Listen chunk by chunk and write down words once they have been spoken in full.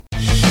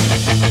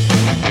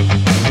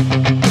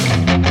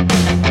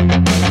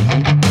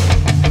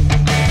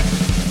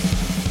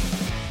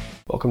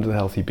welcome to The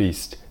Healthy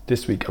Beast.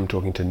 This week I'm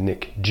talking to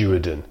Nick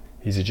Duerden.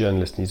 He's a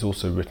journalist and he's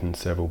also written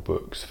several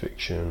books,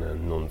 fiction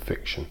and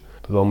non-fiction.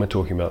 But the one we're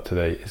talking about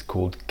today is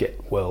called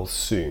Get Well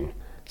Soon.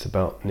 It's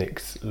about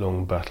Nick's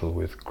long battle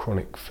with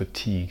chronic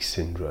fatigue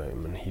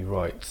syndrome, and he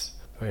writes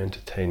very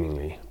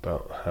entertainingly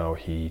about how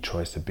he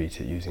tries to beat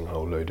it using a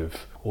whole load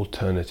of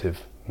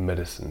alternative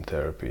medicine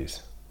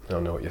therapies. Now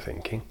I know what you're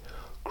thinking.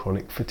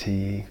 Chronic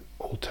fatigue,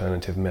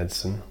 alternative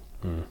medicine.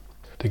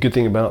 The good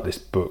thing about this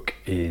book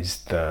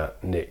is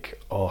that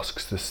Nick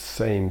asks the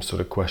same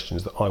sort of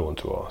questions that I want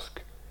to ask.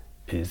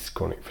 Is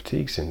chronic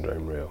fatigue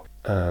syndrome real?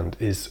 And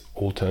is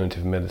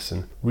alternative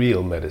medicine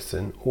real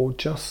medicine or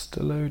just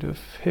a load of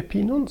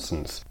hippie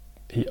nonsense?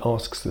 He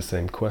asks the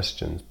same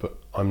questions, but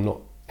I'm not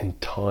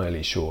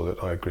entirely sure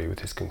that I agree with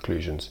his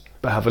conclusions.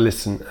 But have a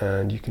listen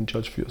and you can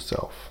judge for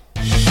yourself.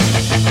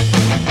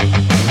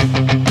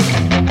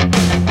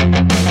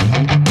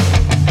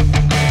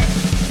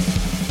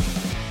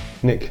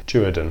 Nick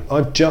Duerden,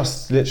 I've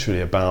just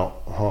literally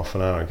about half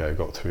an hour ago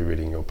got through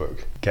reading your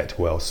book, Get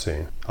Well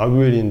Soon. I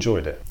really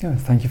enjoyed it. Oh,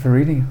 thank you for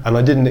reading. And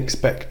I didn't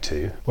expect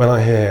to. When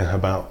I hear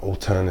about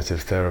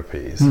alternative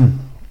therapies,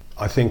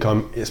 I think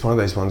it's one of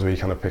those ones where you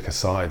kind of pick a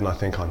side, and I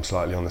think I'm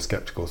slightly on the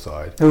sceptical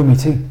side. Oh, me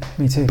too,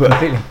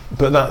 completely.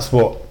 But that's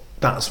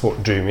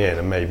what drew me in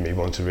and made me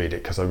want to read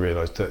it, because I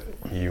realised that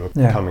you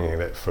were coming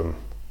at it from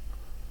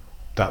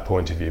that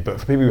point of view. But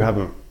for people who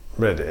haven't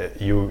read it,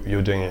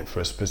 you're doing it for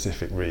a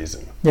specific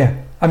reason. Yeah,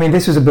 I mean,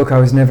 this was a book I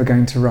was never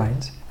going to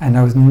write, and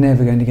I was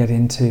never going to get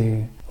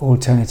into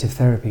alternative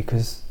therapy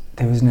because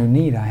there was no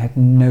need. I had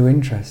no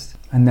interest.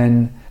 And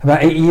then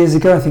about 8 years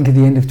ago, I think at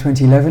the end of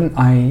 2011,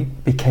 I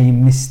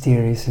became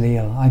mysteriously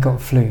ill. I got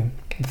flu.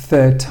 The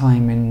third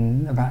time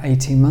in about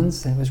 18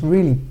 months. It was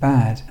really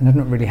bad, and I'd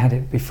not really had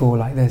it before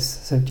like this.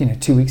 So,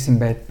 2 weeks in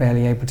bed,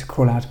 barely able to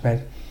crawl out of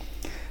bed.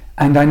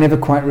 And I never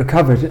quite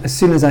recovered. As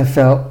soon as I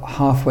felt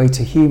halfway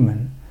to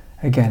human,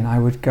 again, I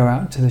would go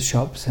out to the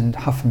shops and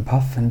huff and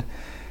puff and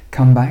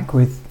come back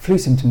with flu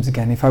symptoms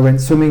again. If I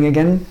went swimming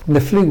again, the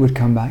flu would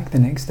come back the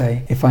next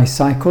day. If I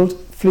cycled,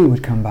 flu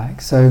would come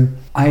back. So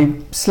I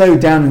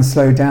slowed down,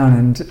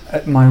 and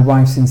at my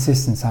wife's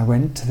insistence, I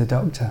went to the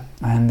doctor,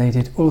 and they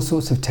did all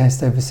sorts of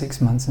tests over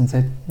 6 months and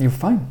said, you're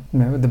fine.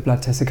 The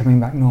blood tests are coming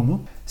back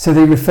normal. So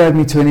they referred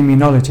me to an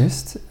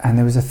immunologist, and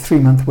there was a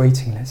 3-month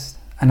waiting list,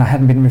 and I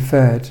hadn't been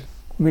referred,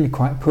 really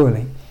quite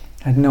poorly.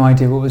 I had no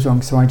idea what was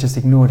wrong, so I just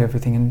ignored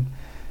everything and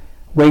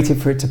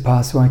waited for it to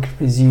pass so I could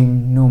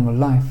resume normal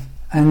life.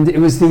 And it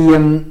was the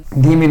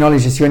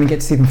immunologist, you only get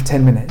to see them for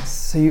 10 minutes.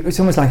 So it's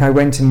almost like I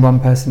went in one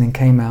person and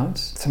came out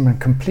someone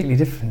completely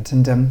different.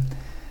 And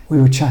we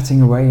were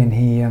chatting away, and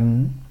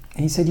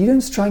he said, you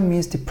don't strike me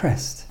as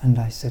depressed. And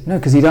I said, no,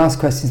 because he'd ask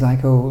questions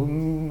like,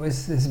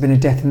 has there been a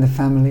death in the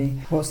family?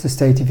 What's the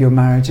state of your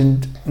marriage?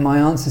 And my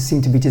answers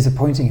seemed to be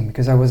disappointing him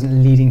because I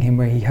wasn't leading him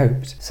where he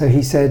hoped. So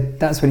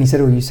that's when he said,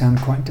 you sound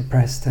quite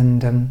depressed.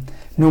 And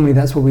normally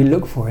that's what we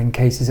look for in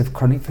cases of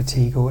chronic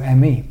fatigue or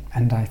ME.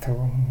 And I thought,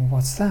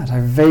 what's that?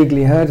 I've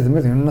vaguely heard of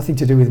them, nothing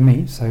to do with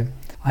me. So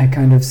I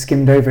kind of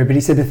skimmed over it. But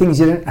he said the thing is,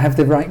 you don't have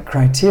the right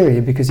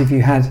criteria, because if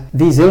you had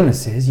these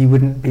illnesses, you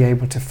wouldn't be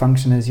able to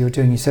function as you're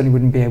doing. You certainly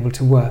wouldn't be able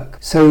to work.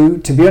 So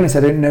to be honest, I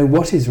don't know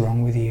what is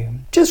wrong with you.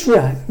 Just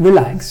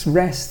relax,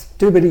 rest,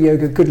 do a bit of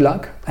yoga, good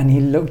luck. And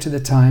he looked at the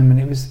time, and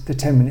it was the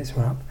 10 minutes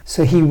were up.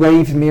 So he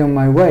waved me on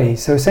my way.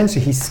 So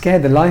essentially he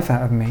scared the life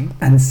out of me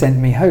and sent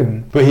me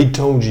home. But he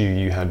told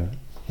you had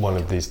one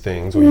of these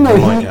things, or you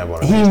might have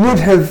one of these things? He would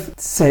have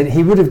said,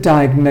 he would have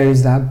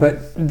diagnosed that,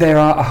 but there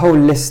are a whole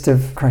list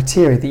of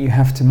criteria that you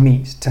have to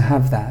meet to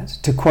have that,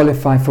 to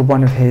qualify for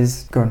one of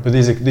his... Go on. But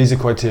these are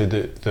criteria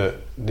that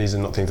these are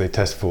not things they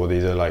test for,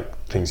 these are like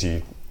things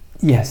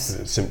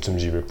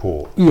symptoms you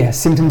report. Yes,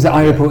 symptoms that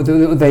I report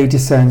that they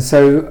discern.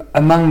 So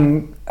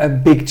among a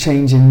big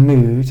change in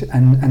mood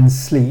and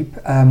sleep,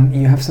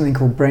 you have something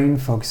called brain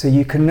fog, so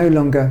you can no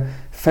longer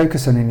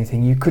focus on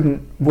anything. You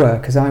couldn't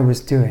work as I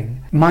was doing.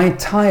 My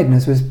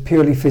tiredness was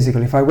purely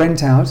physical. If I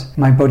went out,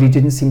 my body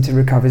didn't seem to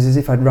recover. It's as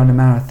if I'd run a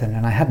marathon,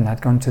 and I hadn't.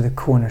 I'd gone to the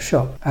corner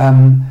shop.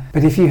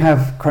 But if you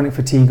have chronic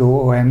fatigue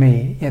or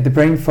ME, the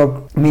brain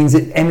fog means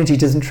that energy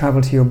doesn't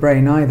travel to your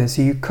brain either,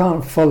 so you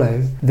can't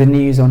follow the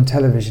news on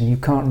television, you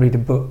can't read a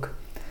book.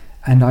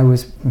 And I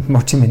was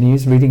watching the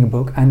news, reading a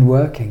book and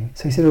working.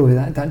 So he said,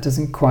 that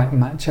doesn't quite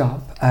match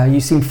up.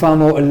 You seem far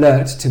more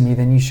alert to me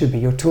than you should be.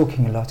 You're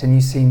talking a lot and you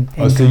seem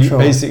in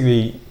control.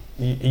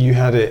 You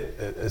had it,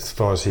 as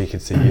far as he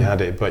could see, you had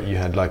it, but you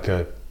had like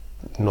a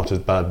not as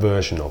bad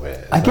version of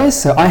it. I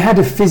guess so. I had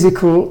a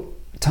physical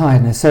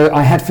tiredness. So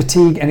I had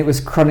fatigue, and it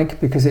was chronic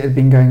because it had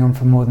been going on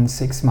for more than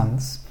 6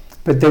 months.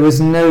 But there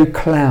was no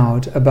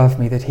cloud above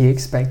me that he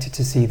expected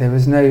to see. There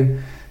was no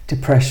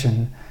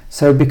depression.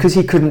 So because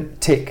he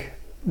couldn't tick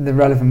the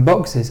relevant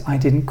boxes, I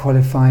didn't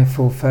qualify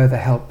for further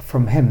help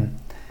from him.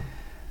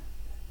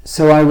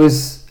 So he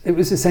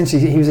was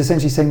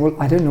essentially saying, well,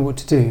 I don't know what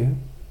to do.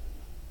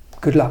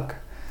 Good luck.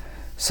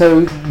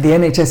 So the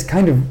NHS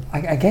kind of,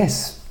 I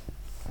guess,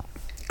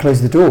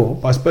 closed the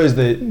door. I suppose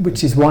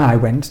which is why I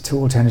went to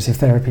alternative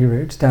therapy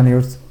route, down the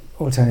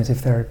alternative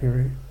therapy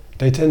route.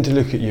 They tend to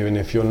look at you, and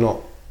if you're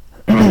not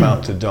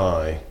about to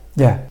die,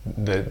 Yeah,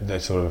 they're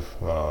sort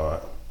of,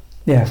 well,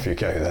 yeah, off you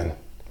go then.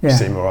 You yeah.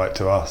 seem all right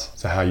to us.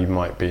 So how you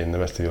might be in the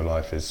rest of your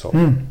life is sort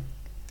of...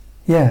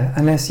 Yeah,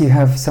 unless you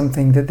have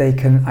something that they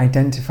can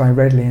identify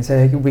readily and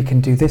say, we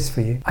can do this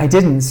for you. I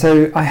didn't,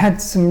 so I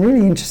had some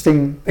really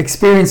interesting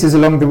experiences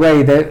along the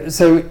way.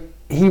 So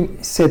he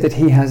said that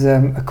he has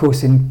a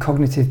course in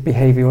cognitive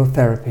behavioural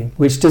therapy,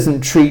 which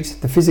doesn't treat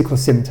the physical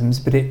symptoms,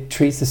 but it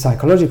treats the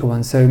psychological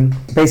ones. So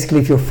basically,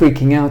 if you're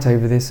freaking out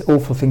over this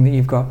awful thing that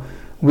you've got,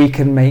 we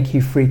can make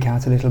you freak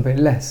out a little bit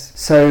less.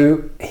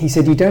 So he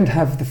said, you don't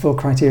have the full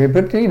criteria,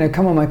 but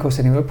come on my course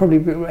anyway, it'll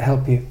probably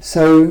help you.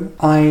 So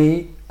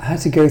I had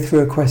to go through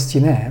a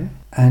questionnaire,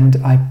 and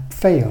I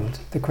failed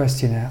the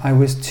questionnaire. I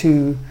was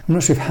too, I'm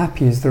not sure if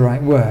happy is the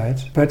right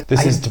word, but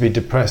This is to be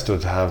depressed or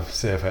to have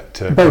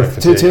both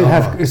to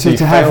have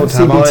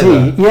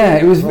CBT. Yeah,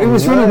 it was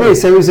really weird.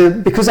 So it was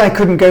because I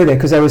couldn't go there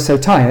because I was so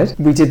tired.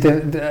 We did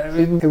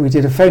we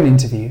did a phone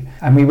interview,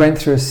 and we went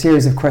through a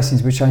series of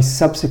questions which I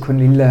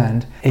subsequently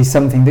learned is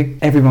something that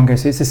everyone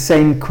goes through. It's the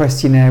same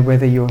questionnaire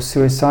whether you're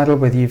suicidal,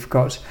 whether you've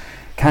got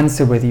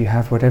cancer, whether you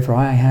have whatever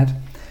I had.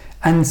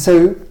 And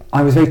so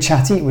I was very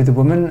chatty with the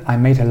woman. I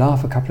made her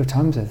laugh a couple of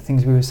times at the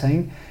things we were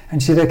saying.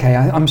 And she said, okay,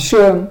 I'm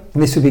sure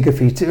this will be good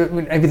for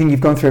you. Everything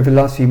you've gone through over the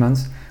last few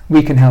months,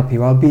 we can help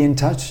you. I'll be in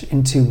touch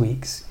in 2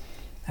 weeks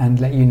and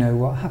let you know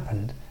what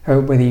happened,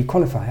 or whether you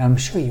qualify. I'm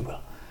sure you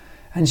will.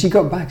 And she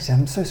got back and said,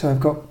 I'm so sorry,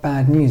 I've got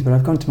bad news, but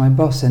I've gone to my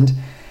boss and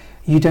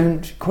you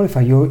don't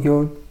qualify.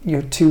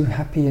 You're too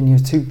happy and you're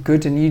too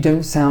good and you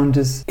don't sound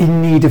as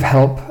in need of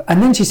help.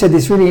 And then she said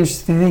this really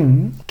interesting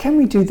thing. Can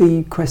we do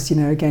the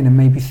questionnaire again and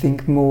maybe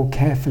think more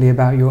carefully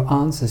about your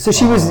answers? So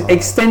she was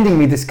extending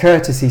me this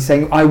courtesy,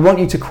 saying, I want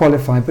you to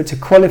qualify, but to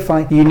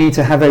qualify you need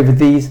to have over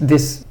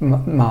this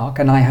mark,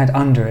 and I had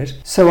under it.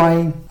 So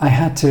I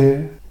had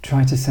to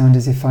try to sound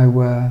as if I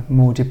were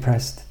more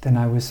depressed than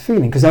I was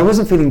feeling, because I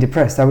wasn't feeling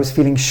depressed. I was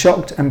feeling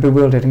shocked and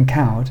bewildered and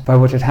cowed by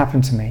what had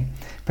happened to me.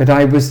 But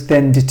I was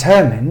then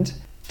determined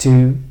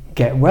to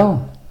get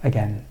well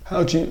again.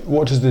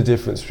 What is the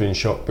difference between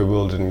shocked,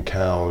 bewildered and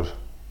cowed?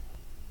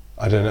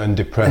 I don't know, and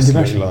depressed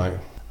look like?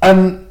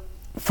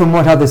 From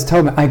what others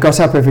told me, I got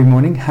up every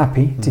morning,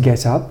 happy to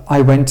get up.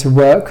 I went to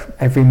work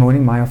every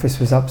morning. My office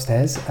was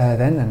upstairs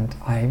then, and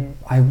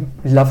I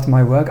loved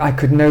my work. I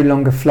could no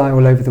longer fly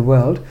all over the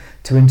world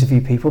to interview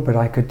people, but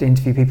I could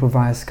interview people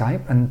via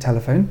Skype and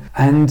telephone.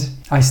 And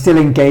I still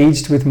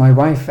engaged with my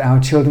wife. Our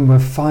children were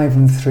 5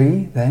 and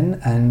 3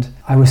 then, and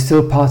I was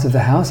still part of the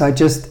house.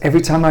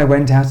 Every time I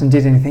went out and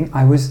did anything,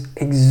 I was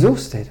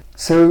exhausted.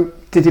 So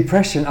the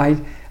depression,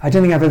 I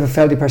don't think I've ever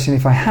felt depression.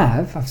 If I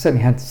have, I've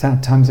certainly had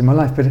sad times in my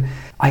life, but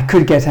I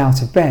could get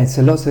out of bed.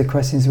 So lots of the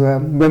questions were,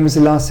 when was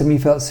the last time you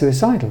felt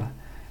suicidal?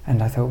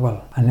 And I thought,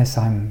 well, unless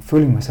I'm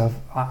fooling myself,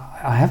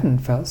 I haven't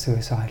felt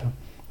suicidal.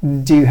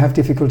 Do you have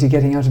difficulty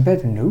getting out of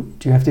bed? No.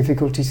 Do you have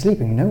difficulty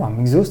sleeping? No, I'm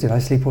exhausted. I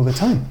sleep all the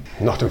time.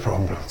 Not a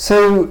problem.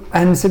 So,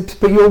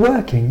 but you're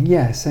working,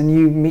 yes, and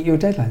you meet your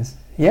deadlines.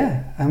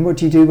 Yeah. And what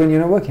do you do when you're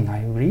not working?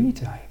 I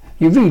read.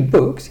 You read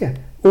books, yeah.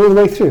 All the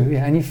way through,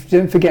 yeah, and you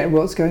don't forget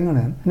what's going on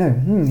in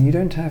them. No, you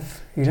don't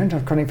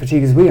have chronic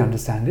fatigue as we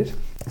understand it.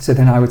 So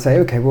then I would say,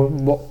 okay, well,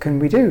 what can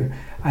we do?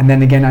 And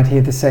then again, I'd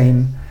hear the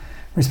same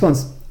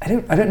response. I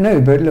don't know,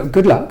 but look,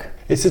 good luck.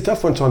 It's a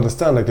tough one to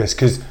understand, I guess,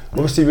 because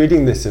obviously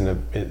reading this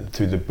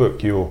through the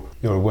book, you're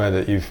aware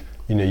that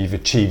you've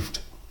achieved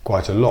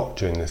quite a lot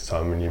during this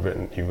time when you've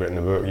written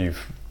the book.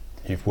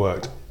 You've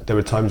worked. There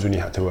were times when you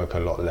had to work a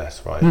lot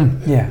less, right?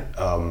 Yeah.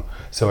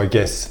 So I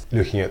guess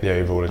looking at the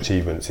overall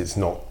achievements, it's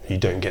not, you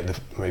don't get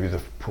maybe the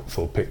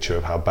full picture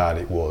of how bad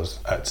it was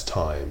at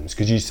times,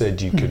 because you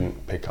said you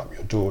couldn't pick up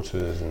your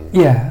daughters.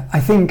 Yeah,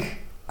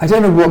 I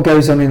don't know what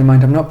goes on in the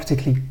mind. I'm not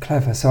particularly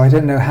clever, so I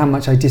don't know how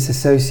much I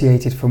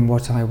disassociated from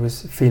what I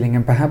was feeling,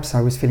 and perhaps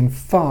I was feeling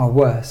far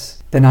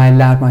worse than I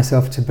allowed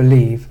myself to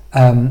believe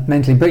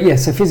mentally. But yeah,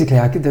 so physically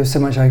there was so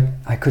much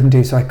I couldn't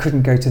do. So I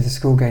couldn't go to the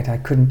school gate, I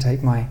couldn't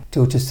take my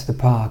daughters to the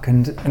park.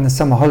 And in the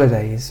summer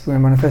holidays,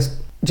 when I first,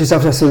 just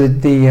after I saw the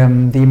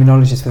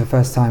immunologist for the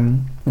first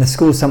time, the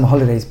school summer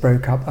holidays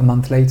broke up a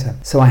month later.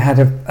 So I had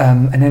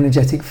an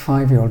energetic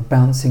 5-year-old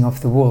bouncing off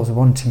the walls,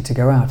 wanting to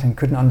go out, and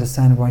couldn't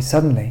understand why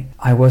suddenly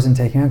I wasn't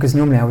taking her, because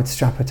normally I would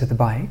strap her to the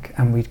bike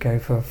and we'd go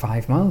for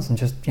 5 miles and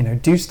just,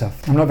 do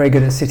stuff. I'm not very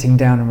good at sitting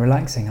down and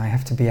relaxing. I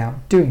have to be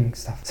out doing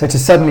stuff. So to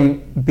suddenly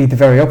be the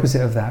very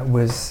opposite of that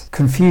was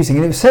confusing,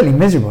 and it was certainly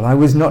miserable. I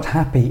was not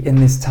happy in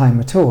this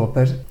time at all.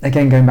 But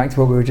again, going back to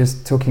what we were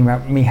just talking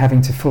about, me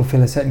having to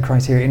fulfill a certain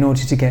criteria in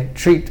order to get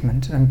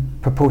treatment,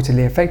 and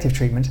purportedly effective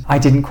treatment, I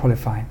didn't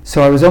qualify.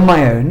 So I was on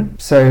my own.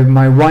 So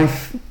my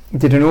wife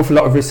did an awful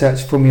lot of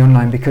research for me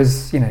online,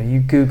 because you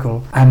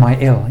Google, am I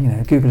ill?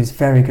 Google is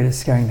very good at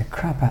scaring the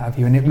crap out of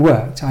you, and it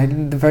worked.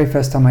 The very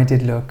first time I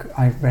did look,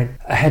 I read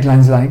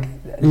headlines like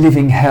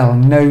 "Living Hell,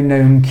 No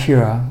Known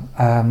Cure."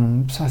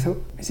 So I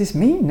thought, is this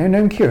me? No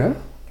known cure?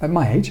 At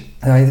my age,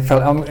 I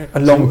felt a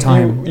long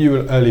time. You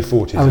were early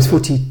 40s. I was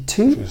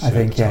 42, I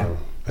think. Yeah.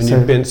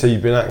 And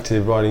you've been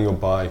active riding your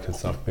bike and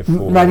stuff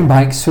before? Riding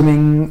bike,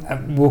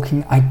 swimming,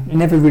 walking. I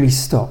never really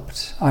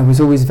stopped. I was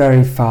always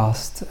very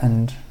fast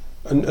and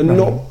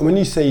not, when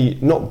you say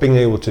not being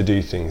able to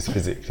do things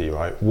physically,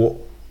 right?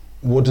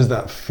 What does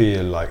that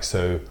feel like?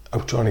 So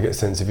I'm trying to get a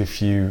sense of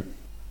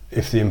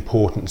if the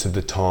importance of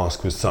the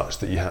task was such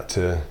that you had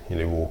to,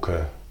 walk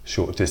a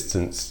short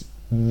distance,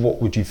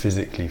 what would you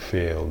physically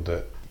feel?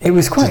 That it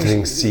was quite. Did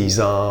things seize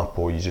up,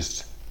 or you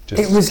just?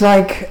 It was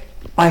like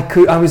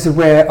I was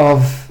aware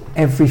of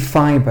every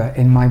fibre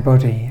in my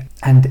body,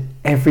 and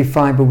every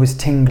fibre was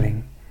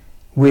tingling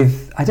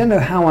with, I don't know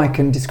how I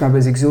can describe it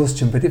as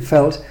exhaustion, but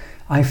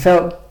I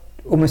felt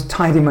almost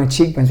tied in my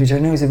cheekbones, which I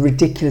know is a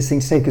ridiculous thing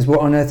to say, because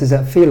what on earth does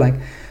that feel like?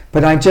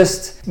 But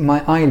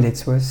my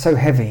eyelids were so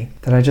heavy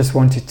that I just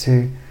wanted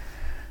to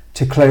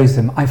close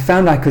them. I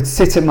found I could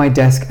sit at my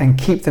desk and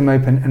keep them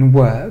open and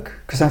work,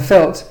 because I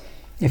felt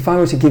if I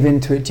were to give in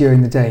to it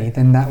during the day,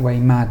 then that way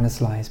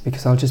madness lies,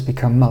 because I'll just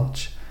become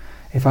mulch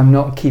if I'm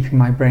not keeping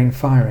my brain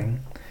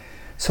firing.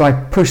 So I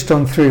pushed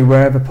on through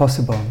wherever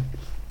possible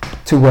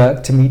to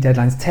work, to meet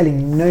deadlines,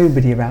 telling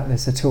nobody about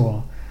this at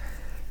all.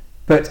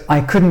 But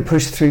I couldn't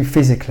push through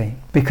physically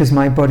because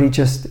my body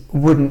just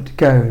wouldn't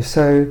go.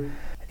 So,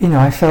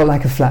 I felt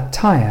like a flat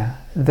tyre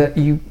that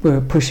you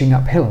were pushing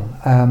uphill.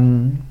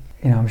 I'm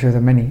sure there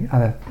are many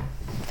other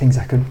things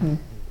I could,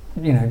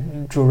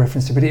 draw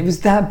reference to, but it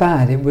was that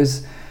bad. It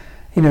was,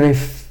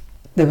 if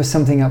there was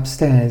something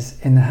upstairs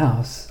in the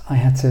house, I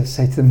had to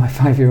say to my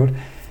 5-year-old,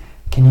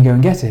 can you go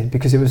and get it?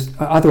 Because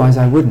otherwise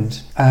I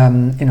wouldn't.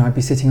 I'd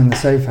be sitting on the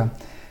sofa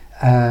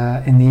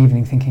in the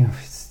evening thinking,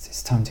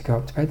 it's time to go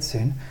up to bed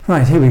soon.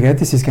 Right, here we go.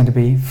 This is going to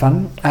be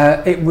fun.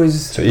 It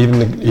was. So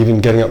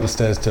even getting up the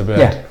stairs to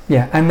bed.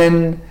 Yeah. And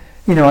then,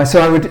 so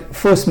I would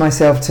force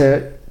myself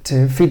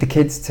to feed the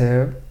kids,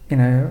 to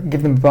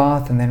give them a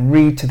bath, and then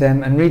read to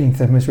them. And reading to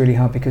them was really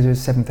hard because it was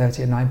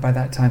 7:30 at night. By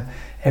that time,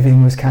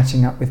 everything was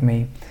catching up with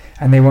me,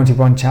 and they wanted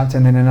one chapter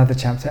and then another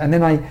chapter, and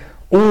then I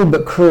all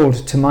but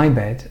crawled to my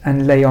bed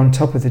and lay on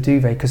top of the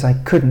duvet because I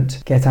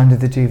couldn't get under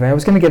the duvet. I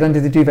was going to get under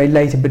the duvet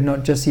later, but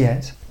not just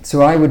yet.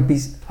 So I'd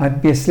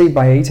be asleep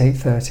by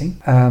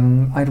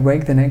 8:30. I'd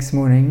wake the next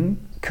morning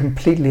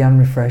completely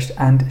unrefreshed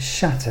and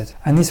shattered.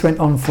 And this went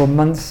on for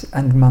months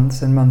and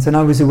months and months. And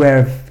I was aware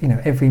of,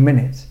 every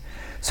minute.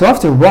 So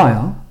after a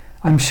while,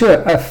 I'm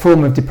sure a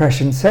form of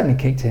depression certainly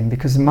kicked in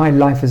because my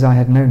life as I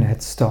had known it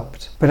had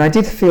stopped. But I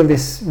did feel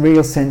this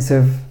real sense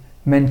of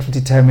mental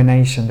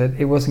determination that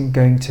it wasn't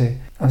going to,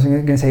 I was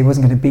going to say it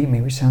wasn't going to beat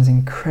me, which sounds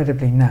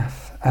incredibly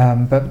naff.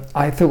 But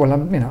I thought, well,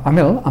 I'm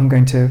ill, I'm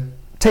going to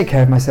take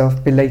care of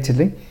myself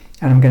belatedly,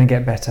 and I'm going to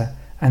get better,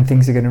 and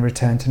things are going to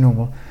return to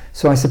normal.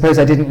 So I suppose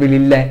I didn't really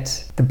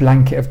let the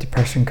blanket of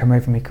depression come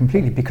over me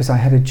completely because I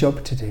had a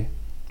job to do,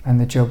 and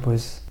the job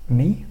was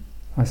me,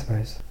 I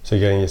suppose. So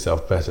getting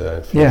yourself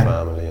better for your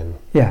family.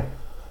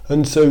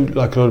 And so,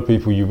 like a lot of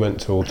people, you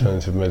went to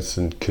alternative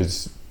medicine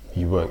because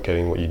you weren't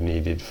getting what you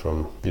needed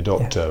from your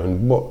doctor. Yeah.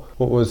 And what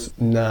was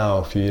now,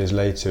 a few years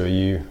later,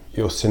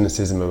 your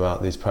cynicism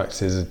about these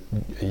practices,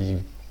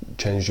 you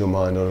changed your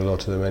mind on a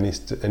lot of them?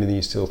 Anything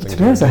you still think? To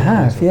be honest, I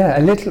have, a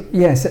little.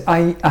 Yes,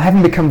 I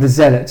haven't become the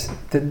zealot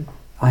that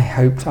I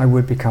hoped I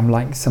would become,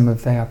 like some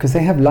of they are, because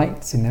they have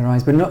lights in their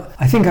eyes, but not.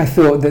 I think I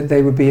thought that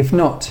they would be, if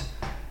not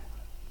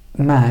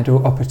mad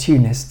or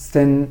opportunists,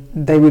 then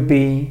they would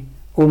be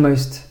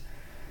almost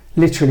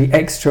literally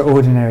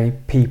extraordinary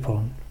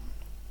people.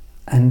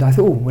 And I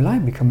thought, will I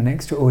become an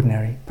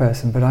extraordinary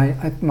person?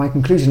 But my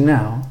conclusion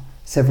now,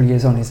 several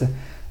years on, is that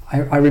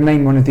I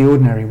remain one of the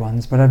ordinary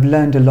ones, but I've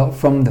learned a lot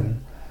from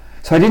them.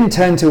 So I didn't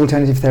turn to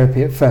alternative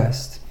therapy at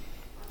first.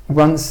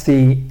 Once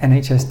the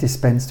NHS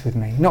dispensed with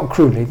me, not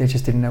cruelly, they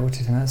just didn't know what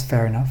to do, and that's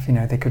fair enough.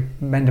 They could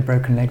mend a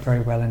broken leg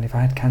very well, and if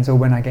I had cancer, or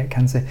when I get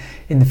cancer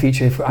in the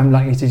future, if I'm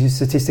likely to do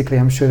statistically,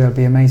 I'm sure they'll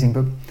be amazing.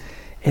 But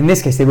in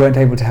this case, they weren't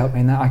able to help me,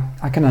 and that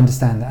I can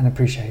understand that and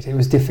appreciate it. It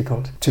was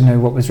difficult to know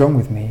what was wrong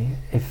with me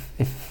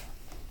if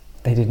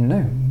they didn't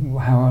know.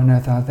 How on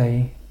earth are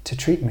they to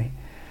treat me?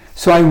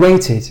 So I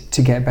waited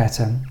to get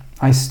better.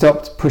 I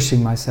stopped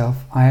pushing myself.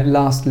 I at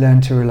last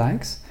learned to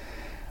relax.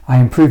 I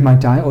improved my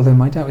diet, although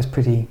my diet was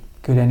pretty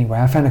good anyway.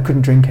 I found I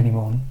couldn't drink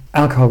anymore.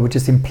 Alcohol would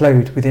just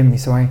implode within me,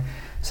 so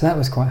that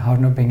was quite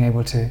hard, not being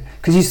able to,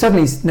 because you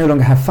suddenly no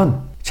longer have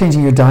fun.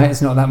 Changing your diet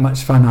is not that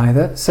much fun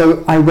either.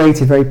 So I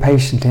waited very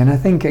patiently, and I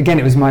think, again,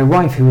 it was my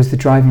wife who was the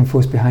driving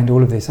force behind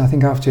all of this. I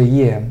think after a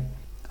year,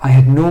 I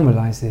had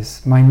normalised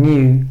this. My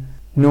new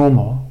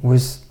normal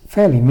was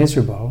fairly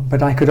miserable,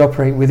 but I could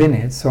operate within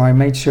it, so I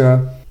made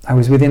sure I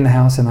was within the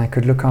house and I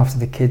could look after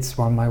the kids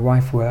while my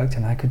wife worked,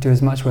 and I could do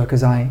as much work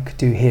as I could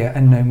do here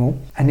and no more.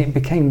 And it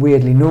became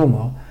weirdly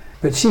normal.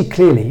 But she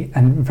clearly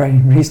and very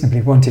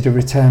reasonably wanted to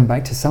return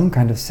back to some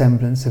kind of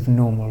semblance of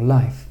normal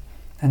life,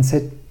 and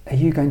said, are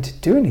you going to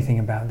do anything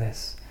about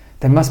this?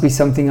 There must be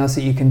something else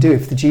that you can do.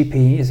 If the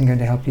GP isn't going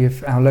to help you,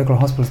 if our local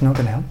hospital is not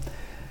going to help,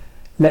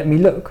 let me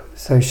look.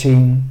 So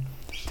she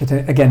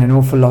did, again, an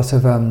awful lot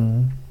of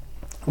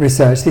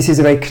research. This is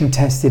a very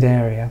contested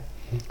area,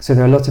 so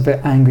there are lots of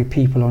very angry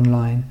people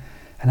online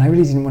And I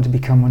really didn't want to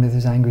become one of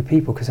those angry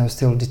people because I was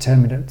still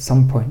determined at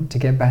some point to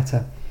get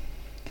better.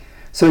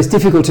 So it's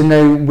difficult to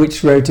know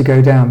which road to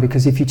go down,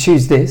 because if you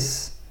choose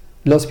this,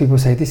 lots of people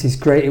say, this is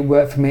great, it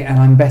worked for me and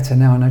I'm better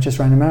now, and I just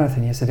ran a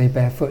marathon yesterday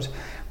barefoot.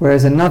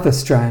 Whereas another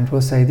strand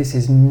will say, this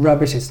is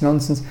rubbish, it's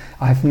nonsense,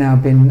 I've now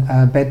been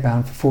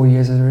bedbound for 4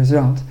 years as a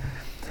result.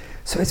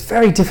 So it's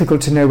very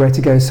difficult to know where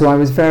to go. So I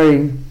was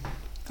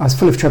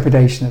full of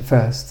trepidation at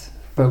first,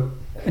 but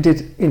I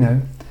did,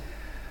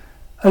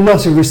 a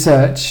lot of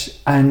research,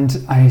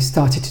 and I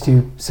started to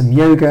do some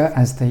yoga,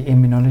 as the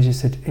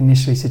immunologist had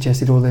initially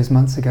suggested all those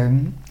months ago.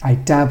 I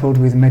dabbled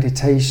with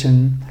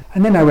meditation,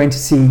 and then I went to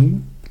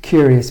see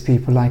curious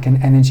people like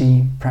an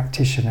energy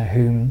practitioner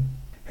who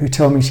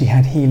told me she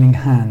had healing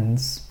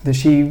hands that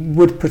she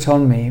would put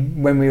on me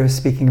when we were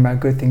speaking about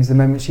good things. The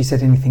moment she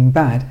said anything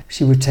bad,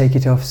 she would take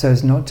it off so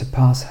as not to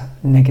pass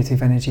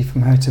negative energy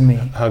from her to me.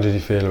 How did you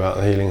feel about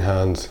the healing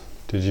hands?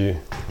 Did you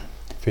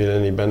feel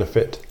any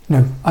benefit?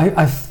 No,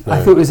 I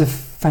thought it was a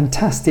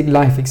fantastic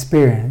life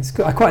experience.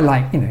 I quite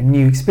like,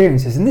 new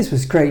experiences, and this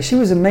was great. She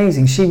was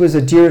amazing. She was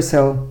a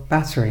Duracell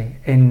battery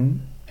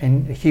in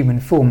human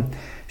form.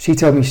 She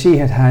told me she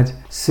had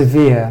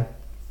severe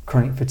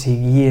chronic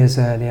fatigue years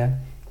earlier,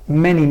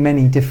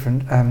 many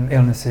different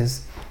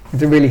illnesses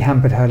that really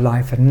hampered her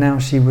life, and now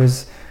she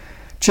was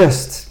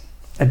just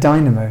a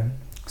dynamo.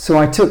 So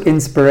I took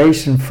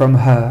inspiration from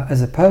her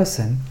as a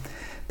person,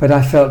 but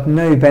I felt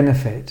no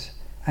benefit.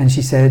 And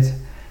she said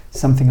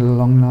something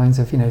along the lines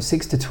of,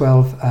 6 to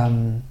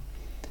 12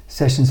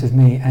 sessions with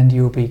me and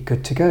you'll be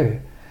good to go.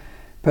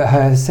 But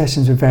her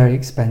sessions were very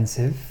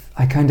expensive.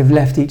 I kind of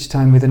left each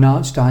time with an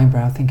arched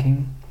eyebrow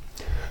thinking,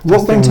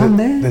 what went on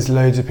there? There's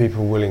loads of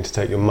people willing to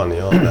take your money,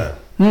 aren't there?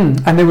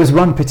 And there was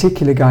one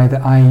particular guy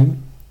that I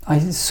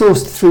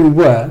sourced through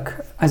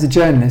work. As a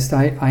journalist,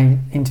 I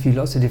interviewed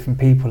lots of different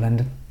people,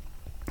 and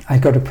I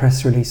got a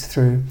press release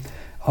through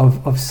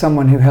of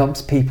someone who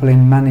helps people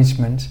in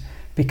management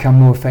become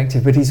more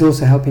effective, but he's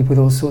also helped people with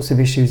all sorts of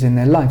issues in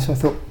their life. So I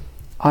thought,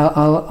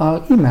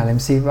 I'll email him,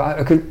 see if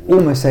I could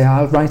almost say,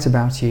 I'll write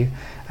about you,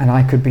 and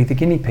I could be the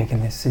guinea pig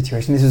in this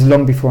situation. This was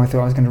long before I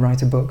thought I was going to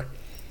write a book.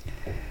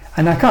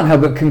 And I can't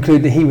help but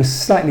conclude that he was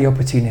slightly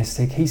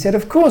opportunistic. He said,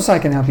 of course I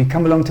can help you,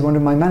 come along to one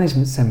of my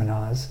management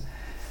seminars.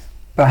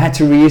 But I had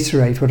to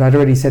reiterate what I'd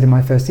already said in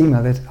my first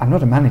email, that I'm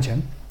not a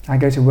manager. I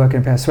go to work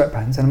in a pair of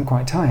sweatpants and I'm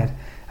quite tired.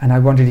 And I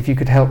wondered if you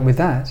could help with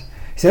that.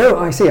 He said, oh,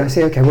 I see,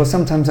 okay, well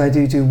sometimes I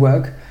do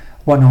work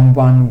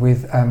one-on-one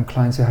with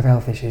clients who have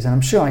health issues, and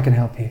I'm sure I can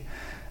help you.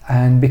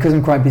 And because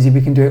I'm quite busy,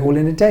 we can do it all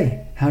in a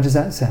day. How does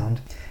that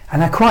sound?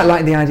 And I quite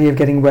like the idea of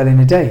getting well in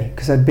a day,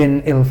 because I'd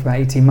been ill for about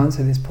 18 months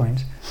at this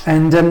point.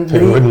 And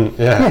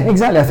yeah,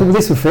 exactly. I thought, well,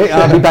 this will fit.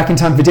 I'll be back in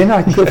time for dinner.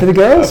 I can cook for the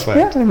girls.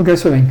 Yeah, then we'll go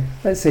swimming.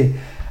 Let's see.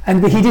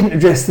 But he didn't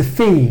address the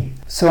fee,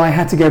 so I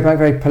had to go back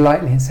very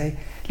politely and say,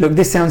 look,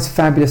 this sounds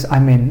fabulous.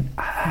 I'm in.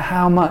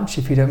 How much,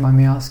 if you don't mind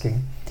me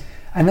asking?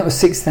 And that was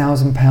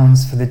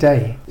 £6,000 for the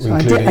day. So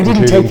I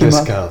didn't take him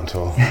discount,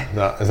 or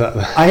is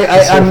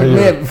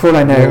that for all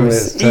I know, it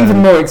was even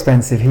more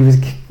expensive. He was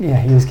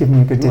giving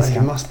me a good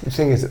discount.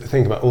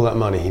 Think about all that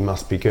money. He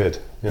must be good.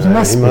 He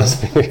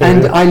must be.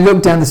 And I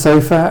looked down the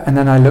sofa, and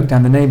then I looked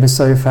down the neighbour's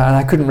sofa, and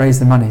I couldn't raise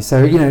the money.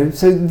 So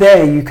so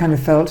there you kind of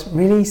felt,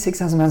 really,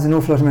 £6,000 is an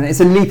awful lot of money.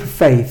 It's a leap of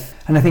faith.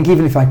 And I think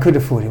even if I could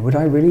afford it, would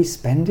I really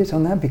spend it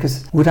on that?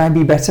 Because would I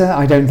be better?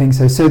 I don't think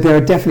so. So there are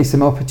definitely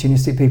some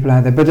opportunistic people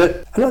out there. But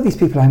a lot of these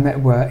people I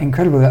met were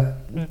incredible. That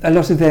a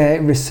lot of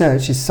their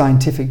research is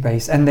scientific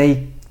based, and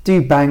they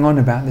do bang on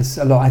about this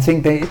a lot. I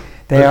think they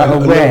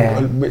are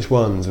aware. Which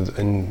ones?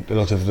 And a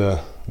lot of the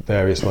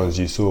various ones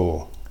you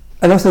saw?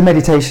 A lot of the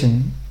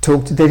meditation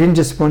talked, they didn't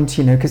just want,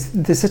 because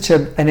there's such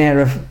an air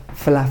of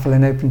falafel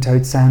and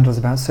open-toed sandals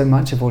about so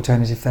much of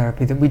alternative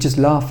therapy that we just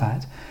laugh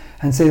at.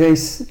 And so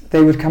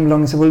they would come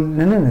along and say, well,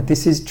 no,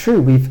 this is true.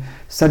 We've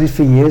studied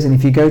for years, and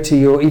if you go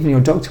to even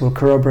your doctor will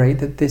corroborate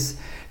that this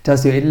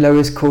does it. It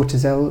lowers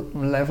cortisol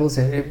levels,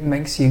 it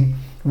makes you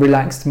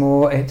relaxed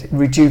more, it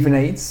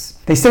rejuvenates.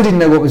 They still didn't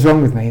know what was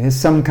wrong with me. There's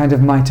some kind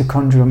of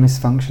mitochondrial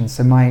misfunction.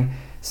 So my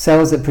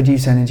cells that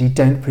produce energy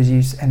don't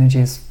produce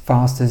energy as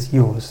fast as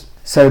yours.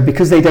 So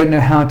because they don't know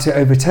how to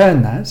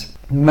overturn that,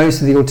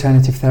 most of the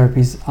alternative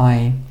therapies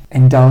I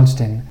indulged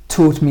in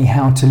taught me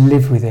how to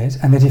live with it,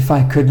 and that if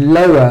I could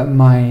lower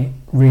my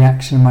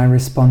reaction, my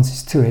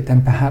responses to it,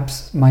 then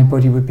perhaps my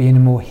body would be in a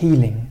more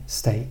healing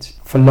state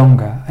for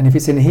longer. And if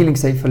it's in a healing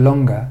state for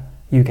longer,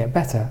 you get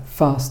better,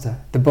 faster.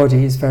 The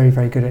body is very,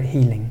 very good at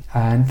healing.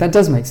 And that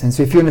does make sense.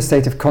 So if you're in a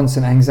state of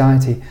constant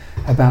anxiety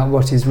about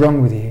what is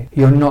wrong with you,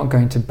 you're not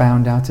going to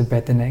bound out of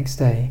bed the next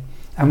day.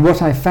 And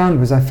what I found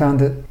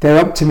that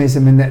their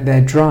optimism and that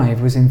their drive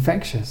was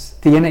infectious.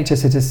 The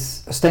NHS had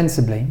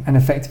ostensibly and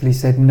effectively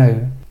said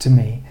no to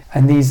me.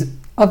 And these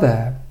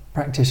other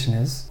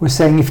practitioners were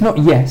saying, if not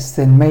yes,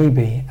 then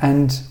maybe.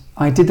 And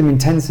I did them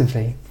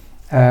intensively,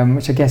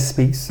 which I guess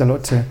speaks a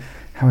lot to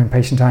how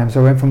impatient I am.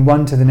 So I went from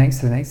one to the next,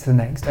 to the next, to the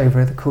next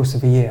over the course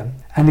of a year.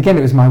 And again,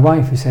 it was my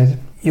wife who said,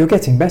 you're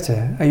getting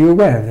better. Are you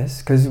aware of this?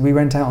 Because we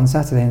went out on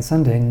Saturday and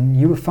Sunday and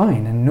you were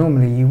fine, and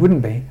normally you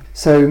wouldn't be.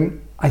 So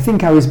I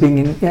think I was being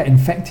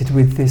infected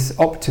with this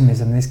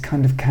optimism, this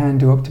kind of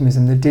can-do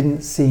optimism that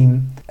didn't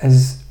seem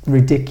as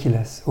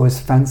ridiculous or as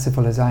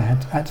fanciful as I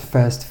had at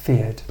first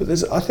feared. But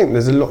I think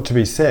there's a lot to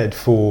be said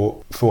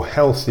for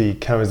healthy,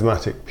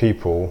 charismatic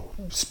people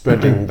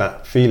spreading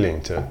that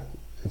feeling to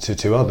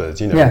others,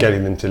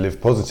 getting them to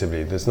live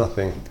positively. There's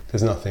nothing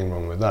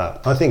wrong with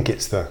that. I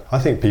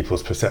think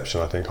people's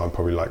perception, I think I'm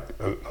probably like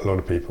a lot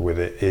of people with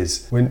it,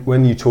 is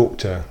when you talk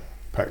to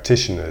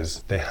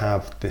practitioners, they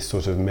have this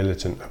sort of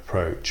militant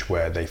approach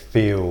where they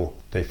feel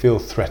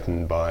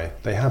threatened by,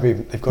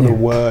 they've got a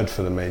word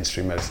for the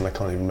mainstream medicine. I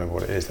can't even remember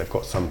what it is. They've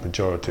got some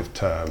pejorative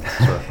term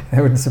that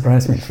wouldn't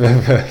surprise me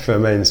for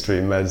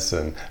mainstream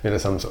medicine,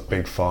 some sort of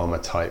big pharma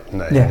type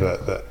name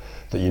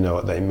that you know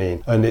what they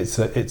mean, and it's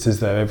as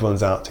though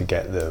everyone's out to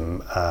get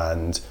them,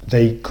 and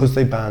because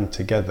they band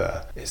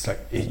together, it's like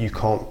you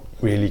can't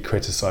really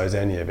criticize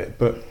any of it.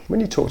 But when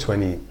you talk to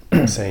any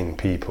sane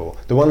people,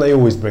 the one they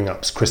always bring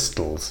up is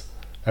crystals.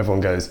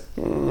 Everyone goes,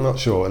 not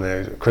sure,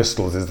 and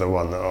crystals is the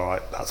one that, all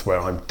right, that's where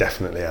I'm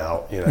definitely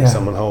out.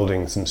 Someone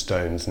holding some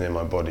stones near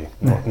my body,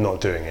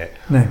 not doing it.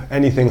 No.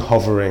 Anything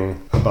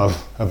hovering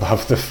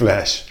above the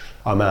flesh,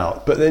 I'm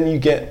out. But then you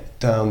get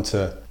down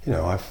to,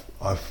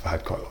 I've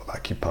had quite a lot of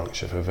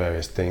acupuncture for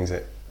various things.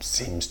 It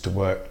seems to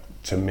work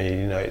to me.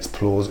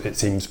 It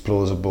seems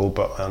plausible,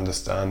 but I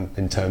understand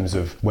in terms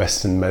of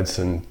Western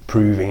medicine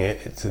proving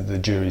it, the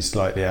jury's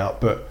slightly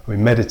out. But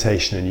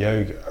meditation and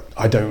yoga,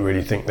 I don't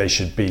really think they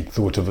should be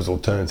thought of as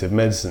alternative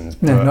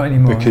medicines. No, not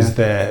anymore.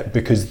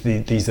 Because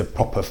these are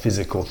proper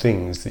physical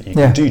things that you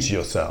can do to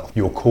yourself.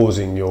 You're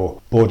causing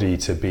your body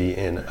to be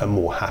in a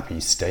more happy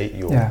state.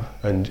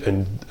 And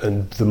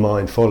the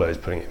mind follows.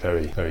 Putting it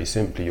very, very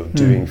simply, you're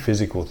doing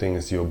physical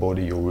things to your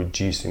body. You're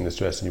reducing the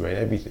stress in your brain.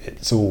 Everything.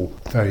 It's all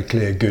very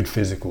clear, good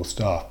physical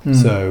stuff.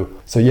 So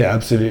yeah,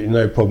 absolutely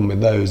no problem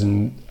with those.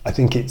 And I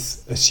think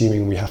it's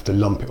assuming we have to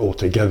lump it all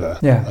together.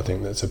 I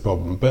think that's a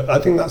problem. But I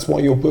think that's why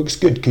your book's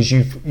good, because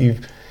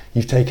you've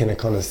taken a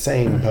kind of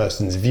sane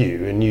person's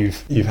view, and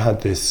you've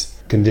had this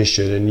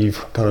condition, and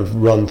you've kind of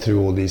run through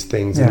all these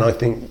things, and I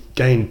think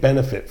gained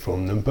benefit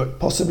from them, but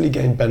possibly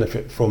gained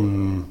benefit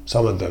from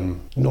some of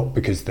them not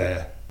because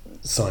they're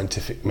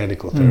scientific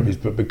medical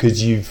therapies, but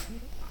because you've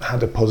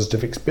had a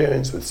positive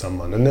experience with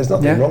someone, and there's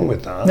nothing wrong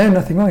with that. No,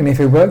 nothing wrong. And if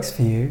it works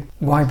for you,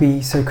 why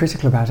be so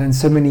critical about it? And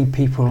so many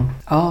people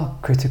are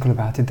critical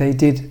about it. They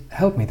did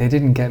help me. They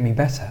didn't get me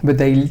better, but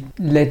they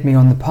led me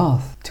on the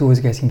path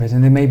towards getting better,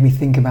 and they made me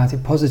think about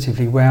it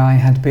positively, where I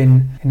had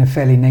been in a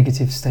fairly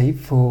negative state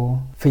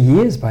for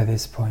years by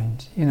this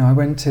point. I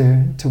went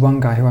to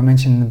one guy who I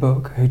mentioned in the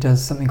book, who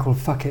does something called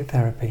fuck it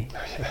therapy,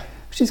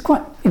 which is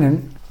quite,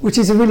 which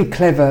is a really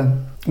clever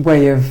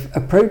way of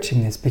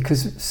approaching this,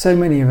 because so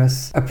many of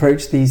us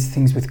approach these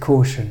things with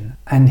caution.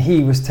 And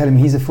he was telling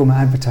me, he's a former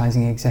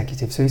advertising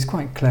executive, so he's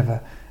quite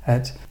clever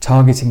at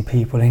targeting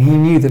people, and he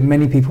knew that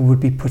many people would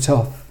be put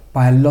off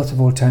by a lot of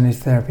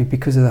alternative therapy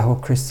because of the whole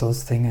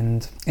crystals thing,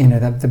 and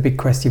the big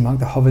question mark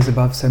that hovers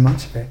above so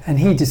much of it. And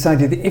he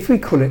decided that if we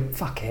call it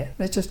fuck it,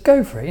 let's just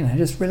go for it,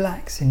 just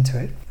relax into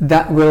it,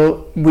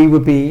 we will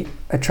be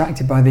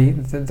attracted by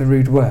the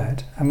rude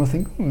word, and we'll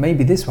think,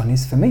 maybe this one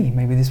is for me,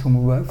 maybe this one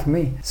will work for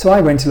me. So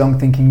I went along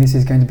thinking this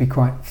is going to be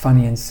quite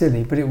funny and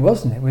silly, but it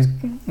wasn't. It was,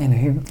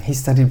 he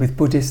studied with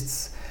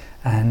Buddhists,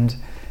 and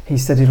he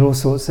studied all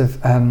sorts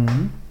of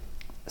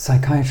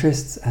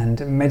psychiatrists and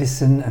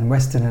medicine and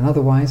Western and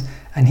otherwise,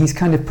 and he's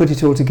kind of put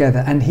it all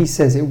together, and he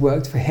says it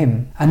worked for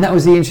him. And that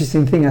was the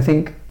interesting thing, I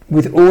think,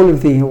 with all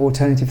of the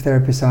alternative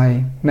therapists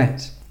I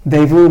met.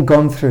 They've all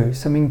gone through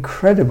some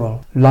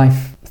incredible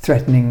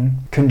life-threatening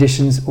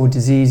conditions or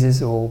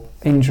diseases or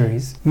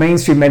injuries.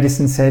 Mainstream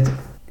medicine said,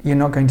 you're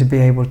not going to be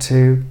able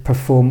to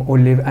perform or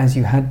live as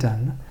you had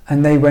done.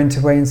 And they went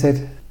away and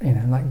said,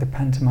 like the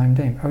pantomime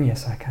dame, oh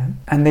yes, I can.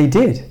 And they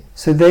did.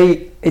 So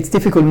it's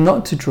difficult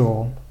not to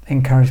draw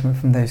encouragement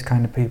from those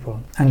kind of people,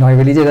 and I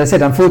really did. I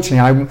said,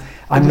 unfortunately,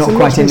 I'm not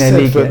quite in their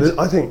league yet.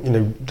 I think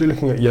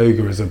looking at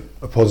yoga as a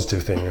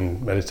positive thing,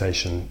 and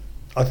meditation,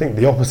 I think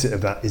the opposite of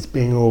that is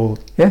being all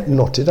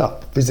knotted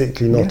up,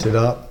 physically knotted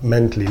up,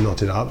 mentally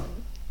knotted up,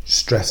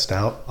 stressed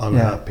out,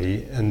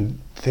 unhappy, and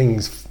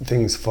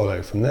things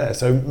follow from there.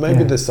 So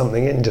maybe there's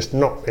something in just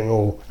not being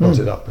all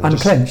knotted up and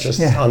unclenched, just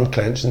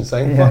unclenched and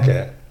saying fuck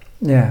it.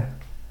 Yeah.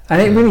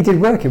 And it really did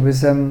work. It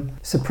was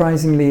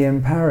surprisingly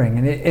empowering,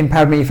 and it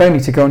empowered me, if only,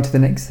 to go on to the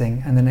next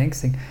thing and the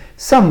next thing.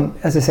 Some,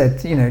 as I said,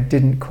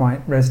 didn't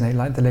quite resonate,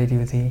 like the lady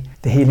with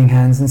the healing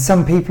hands, and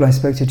some people I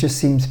spoke to just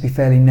seemed to be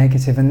fairly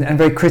negative and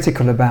very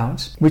critical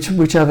about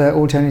which other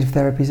alternative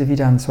therapies have you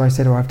done. So I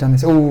said, I've done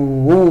this.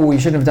 Oh, you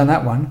shouldn't have done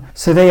that one.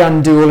 So they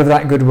undo all of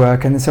that good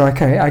work, and so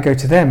okay, I go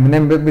to them, and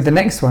then with the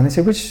next one, they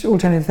say, which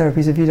alternative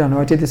therapies have you done? Oh,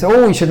 I did this.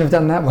 Oh, you shouldn't have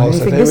done that one. Oh,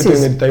 so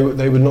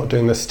they were not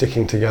doing the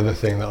sticking together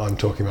thing that I'm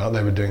talking about.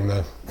 They were doing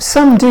the...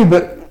 Some do,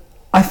 but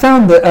I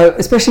found that,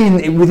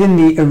 especially within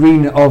the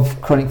arena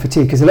of chronic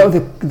fatigue, because a lot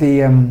of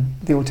the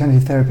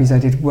alternative therapies I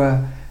did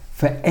were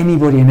for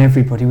anybody and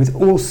everybody with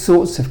all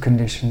sorts of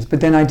conditions.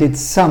 But then I did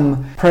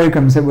some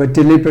programs that were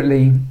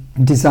deliberately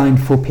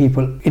designed for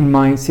people in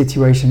my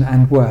situation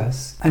and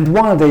worse. And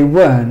while they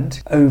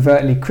weren't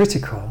overtly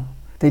critical,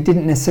 they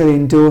didn't necessarily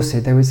endorse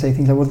it. They would say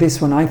things like, well,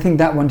 this one, I think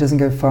that one doesn't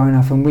go far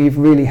enough, and we've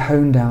really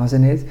honed ours,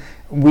 and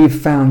we've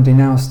found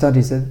in our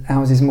studies that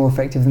ours is more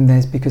effective than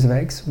theirs because of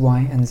X,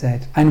 Y, and Z.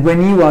 And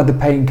when you are the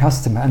paying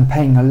customer and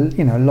paying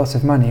a lot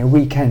of money, a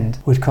weekend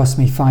would cost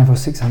me £500 or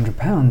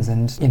 £600,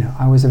 and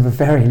I was of a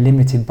very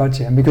limited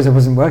budget, and because I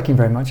wasn't working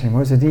very much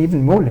anymore, it was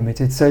even more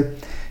limited. So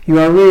you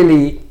are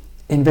really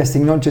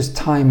investing not just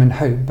time and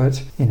hope,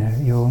 but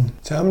your.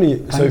 So how many?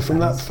 So from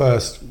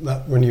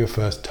that when you were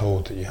first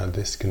told that you had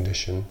this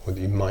condition or that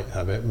you might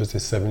have it, was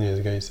this 7 years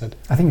ago? You said.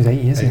 I think it was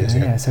 8 years ago.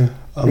 Yeah, so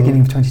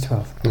beginning of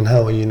 2012. And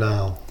how are you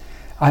now?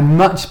 I'm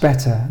much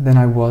better than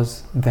I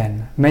was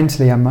then.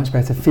 Mentally, I'm much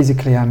better.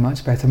 Physically, I'm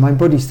much better. My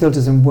body still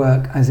doesn't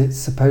work as it's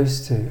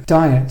supposed to.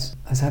 Diet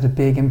has had a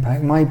big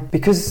impact.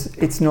 Because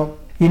it's not.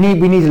 We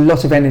need a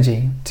lot of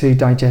energy to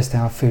digest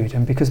our food,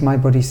 and because my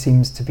body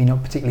seems to be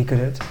not particularly good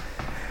at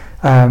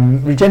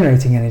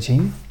regenerating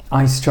energy,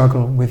 I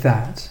struggle with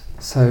that.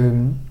 So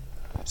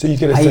you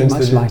get a I sense eat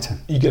much lighter.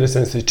 You get a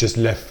sense that it's just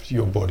left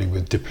your body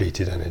with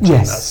depleted energy.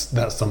 Yes.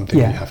 And that's something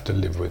you have to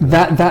live with.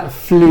 That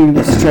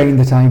flu strain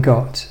that I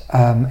got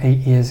 8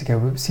 years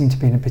ago seemed to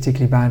be a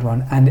particularly bad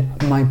one, and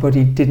my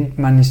body didn't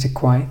manage to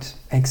quite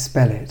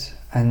expel it,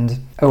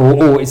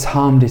 or it's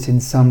harmed it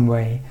in some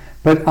way.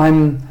 But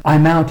I'm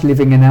out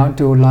living an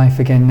outdoor life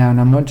again now, and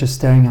I'm not just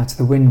staring out of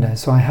the window,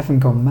 so I haven't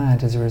gone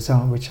mad as a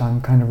result, which I'm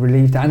kind of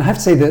relieved at. And I have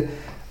to say that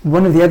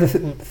one of the other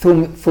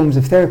forms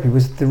of therapy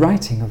was the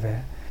writing of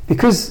it,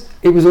 because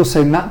it was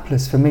also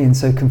mapless for me and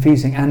so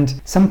confusing, and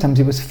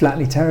sometimes it was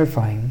flatly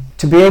terrifying.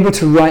 To be able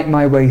to write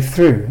my way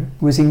through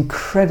was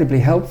incredibly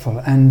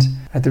helpful, and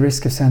at the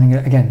risk of sounding,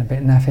 again, a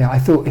bit naffy, I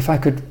thought if I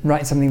could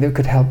write something that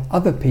could help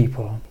other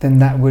people, then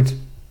that would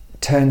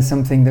turn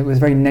something that was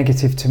very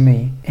negative to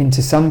me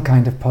into some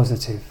kind of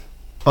positive.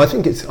 I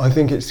think it's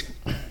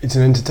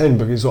an entertaining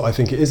book. I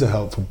think it is a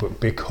helpful book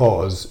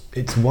because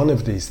it's one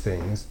of these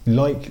things.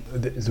 Like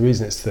the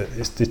reason it's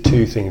the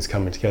two things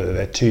coming together.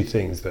 They're two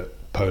things that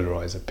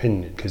polarize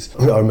opinion. Because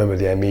I remember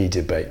the ME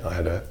debate I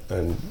had,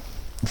 and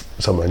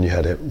someone you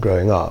had it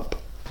growing up,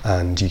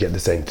 and you get the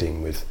same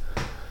thing with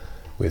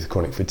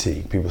chronic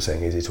fatigue. People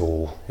saying, is it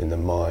all in the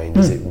mind?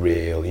 Is it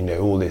real?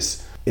 All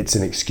this. It's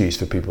an excuse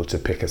for people to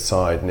pick a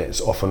side, and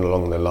it's often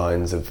along the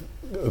lines of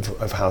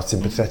how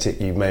sympathetic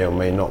you may or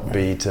may not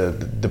be to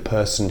the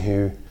person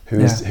who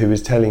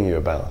is telling you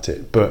about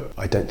it. But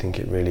I don't think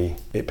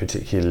it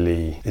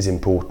particularly is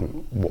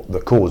important what the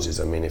cause is.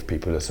 I mean, if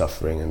people are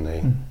suffering and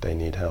they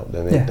need help,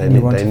 then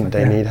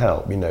they need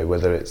help.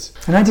 Whether it's.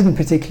 And I don't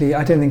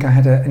think I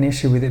had an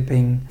issue with it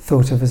being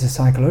thought of as a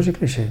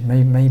psychological issue.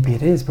 Maybe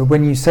it is, but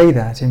when you say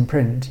that in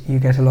print, you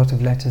get a lot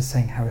of letters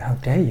saying, "How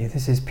dare you?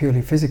 This is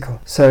purely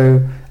physical."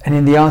 So, and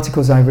in the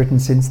articles I've written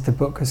since the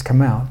book has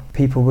come out,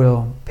 people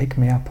will pick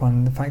me up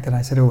on the fact that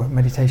I said, "Oh,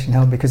 meditation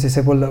helped," because they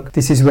said, "Well, look,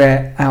 this is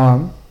where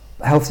our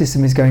health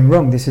system is going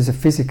wrong. This is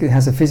it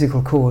has a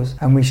physical cause,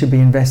 and we should be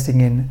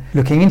investing in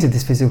looking into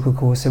this physical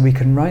cause so we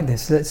can write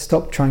this. Let's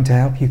stop trying to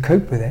help you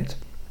cope with it.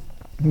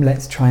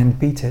 Let's try and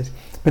beat it."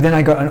 But then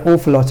I got an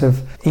awful lot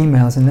of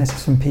emails and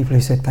letters from people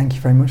who said, "Thank you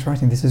very much for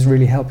writing. This has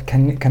really helped.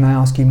 Can I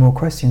ask you more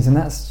questions?" And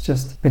that's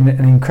just been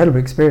an incredible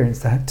experience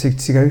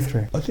to go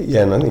through. I think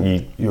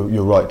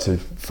you're right to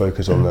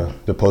focus on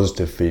the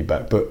positive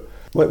feedback. But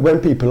when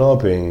people are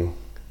being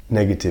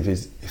negative,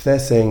 is if they're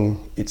saying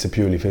it's a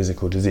purely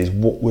physical disease,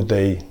 what would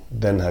they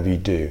then have you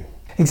do?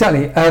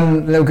 Exactly.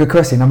 Good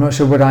question. I'm not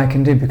sure what I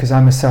can do because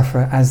I'm a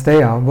sufferer as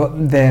they are.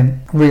 What their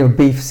real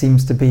beef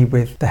seems to be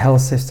with the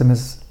health system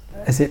as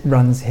it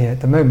runs here at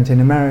the moment. In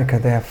America,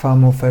 they are far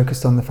more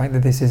focused on the fact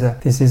that this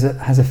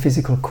has a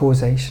physical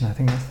causation. I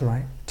think that's the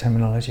right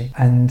terminology,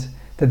 and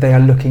that they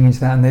are looking into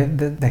that, and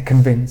they're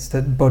convinced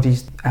that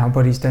our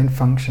bodies don't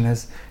function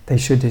as they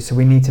should do, so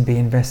we need to be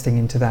investing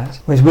into that.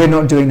 Whereas we're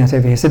not doing that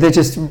over here. So they're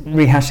just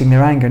rehashing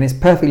their anger, and it's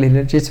perfectly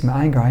legitimate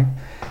anger. I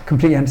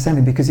completely understand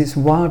it because it's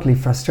wildly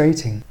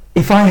frustrating.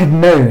 If I had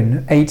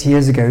known 8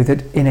 years ago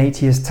that in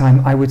 8 years'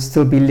 time I would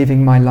still be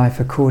living my life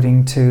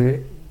according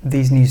to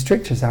these new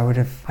strictures, I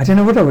don't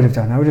know what I would have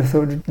done. I would have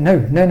thought,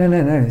 no,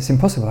 it's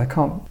impossible, I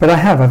can't. But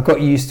I've got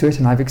used to it,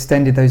 and I've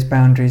extended those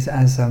boundaries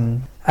as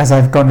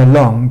I've gone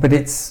along. But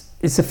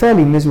it's a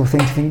fairly miserable thing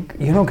to think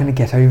you're not going to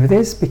get over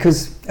this,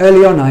 because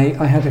early on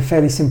I had a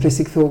fairly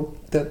simplistic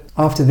thought that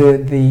after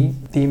the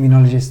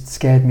immunologist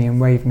scared me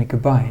and waved me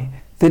goodbye,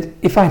 that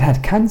if I'd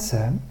had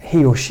cancer,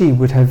 he or she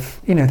would have,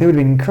 they would have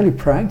been incredibly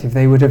proactive.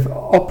 They would have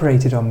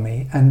operated on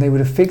me and they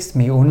would have fixed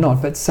me or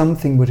not, but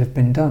something would have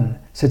been done.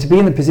 So to be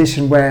in the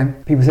position where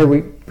people say,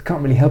 we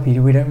can't really help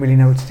you, we don't really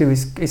know what to do,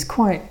 is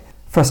quite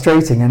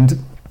frustrating. And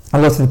a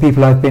lot of the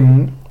people I've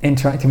been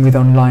interacting with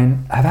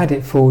online have had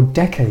it for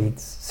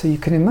decades. So you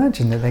can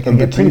imagine that they're going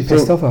to get pretty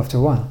pissed off after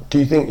a while. Do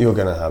you think you're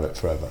going to have it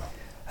forever?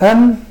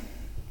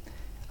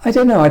 I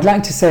don't know. I'd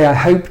like to say I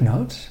hope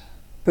not.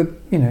 But,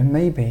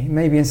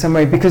 maybe in some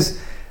way, because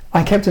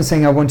I kept on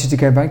saying I wanted to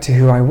go back to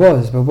who I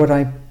was, but what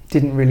I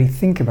didn't really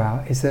think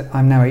about is that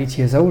I'm now 8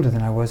 years older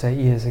than I was 8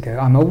 years ago.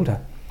 I'm older.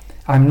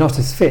 I'm not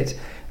as fit.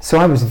 So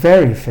I was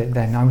very fit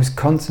then. I was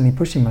constantly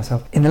pushing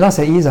myself. In the last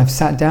 8 years, I've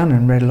sat down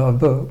and read a lot of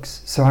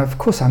books. So of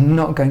course, I'm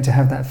not going to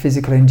have that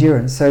physical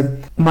endurance. So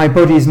my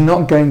body is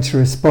not going to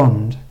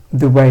respond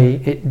the way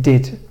it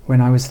did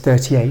when I was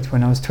 38,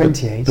 when I was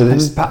 28.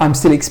 But I'm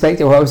still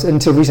expecting,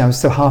 until recently I was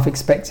still half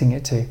expecting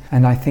it to.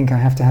 And I think I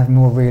have to have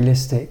more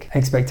realistic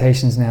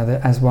expectations now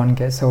that as one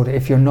gets older,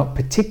 if you're not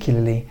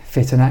particularly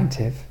fit and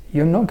active,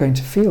 you're not going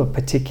to feel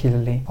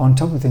particularly on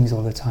top of things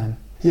all the time.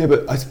 Yeah,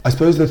 but I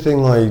suppose the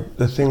thing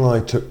I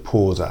took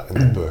pause at in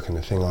the book, and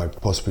the thing I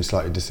possibly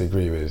slightly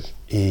disagree with,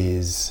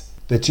 is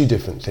they're two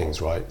different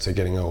things, right? So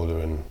getting older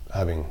and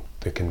having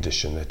the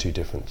condition, they're two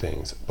different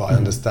things. But I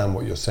understand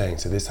what you're saying.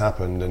 So this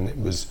happened, and it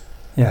was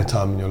a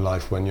time in your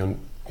life when I'm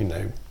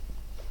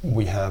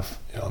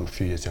a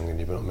few years younger than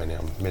you, but not many.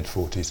 I'm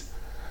mid-40s,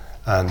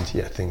 and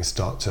things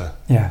start to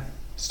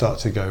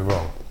go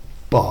wrong.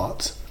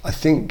 But I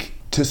think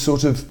to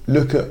sort of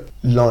look at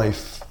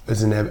life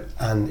as an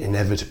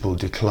inevitable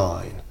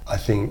decline, I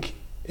think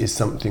is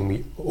something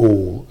we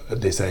all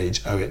at this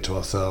age owe it to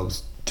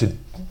ourselves to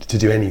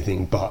do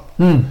anything but.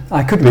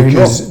 I couldn't agree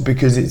more.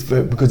 Because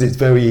it's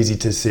very easy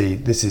to see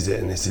this is it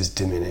and this is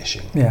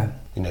diminishing. Yeah.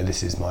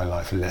 This is my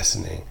life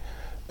lessening,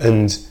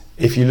 and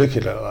if you look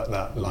at it like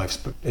that,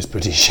 life is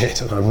pretty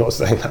shit. And I'm not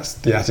saying that's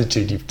the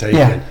attitude you've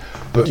taken,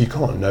 but you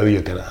can't know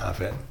you're going to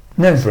have it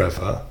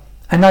forever.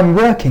 And I'm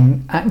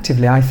working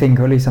actively, I think,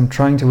 or at least I'm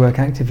trying to work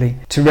actively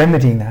to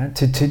remedying that,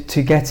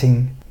 to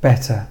getting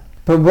better.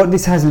 But what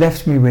this has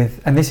left me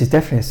with, and this is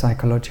definitely a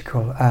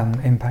psychological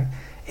impact,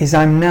 is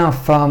I'm now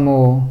far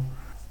more,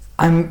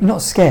 I'm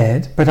not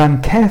scared, but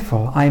I'm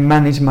careful. I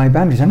manage my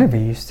boundaries. I never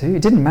used to.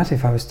 It didn't matter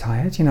if I was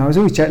tired. I was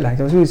always jet lagged.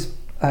 I was always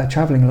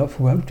travelling a lot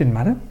for work. It didn't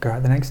matter. Go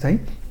out the next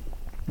day.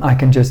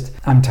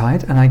 I'm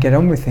tired and I get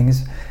on with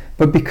things.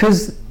 But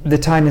because the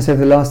tiredness over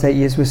the last 8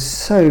 years was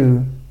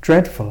so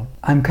dreadful,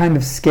 I'm kind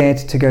of scared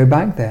to go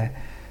back there.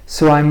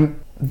 So I'm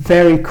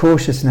very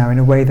cautious now in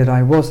a way that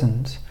I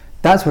wasn't.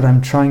 That's what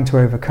I'm trying to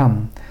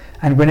overcome.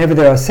 And whenever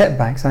there are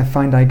setbacks, I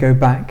find I go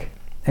back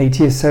 8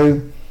 years.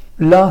 So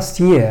last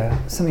year,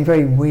 something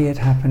very weird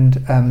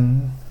happened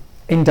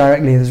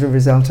indirectly as a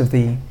result of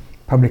the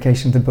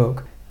publication of the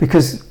book,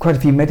 because quite a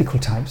few medical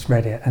types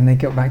read it and they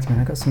got back to me,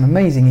 and I got some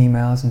amazing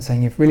emails and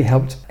saying you've really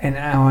helped in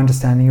our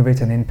understanding of it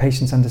and in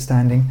patients'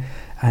 understanding.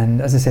 And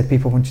as I said,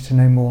 people wanted to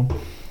know more.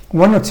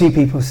 One or two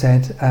people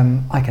said,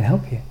 I can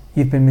help you.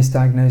 You've been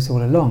misdiagnosed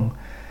all along.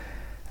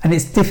 And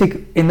it's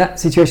difficult, in that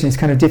situation it's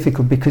kind of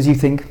difficult because you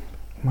think,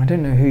 I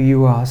don't know who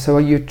you are. So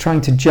you're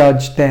trying to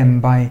judge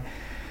them by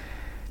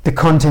the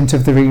content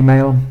of their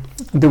email,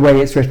 the way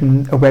it's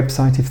written, a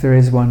website if there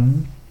is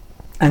one.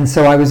 And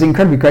so I was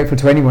incredibly grateful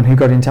to anyone who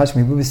got in touch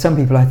with me. But with some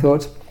people I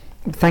thought,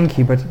 thank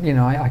you, but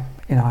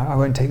I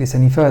won't take this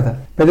any further.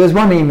 But there was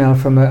one email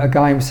from a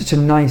guy with such a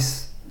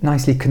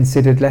nicely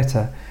considered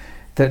letter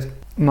that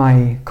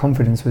my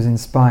confidence was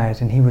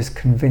inspired, and he was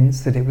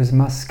convinced that it was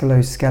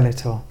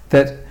musculoskeletal,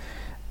 that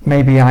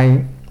maybe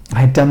I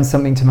had done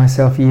something to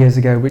myself years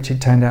ago, which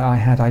it turned out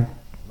I'd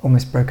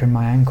almost broken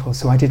my ankle,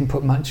 so I didn't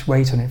put much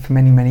weight on it for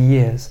many, many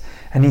years.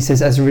 And he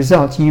says, as a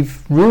result,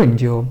 you've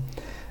ruined your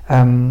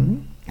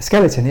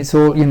skeleton. It's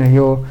all,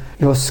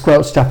 you're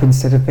squelched up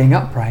instead of being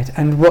upright.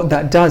 And what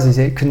that does is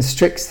it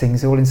constricts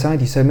things all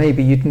inside you. So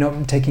maybe you're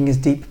not taking as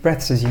deep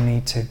breaths as you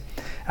need to.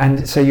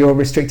 And so you're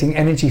restricting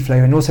energy flow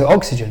and also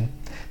oxygen.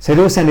 So it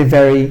all sounded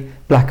very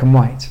black and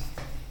white.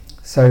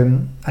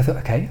 So I thought,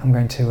 okay, I'm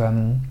going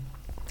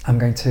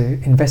to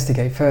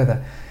investigate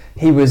further.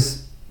 He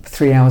was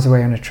 3 hours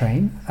away on a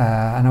train,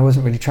 and I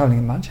wasn't really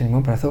travelling much anymore.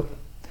 But I thought,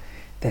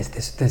 there's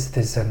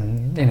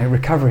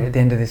recovery at the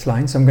end of this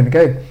line, so I'm going to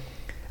go.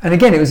 And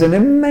again, it was an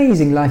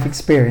amazing life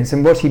experience.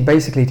 And what he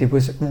basically did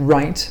was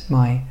right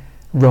my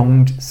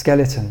wronged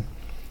skeleton,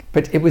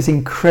 but it was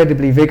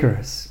incredibly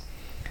vigorous.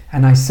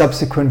 And I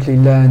subsequently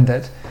learned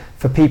that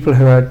for people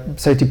who are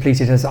so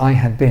depleted as I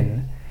had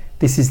been,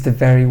 this is the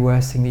very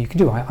worst thing that you can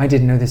do. I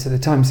didn't know this at the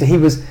time. So he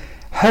was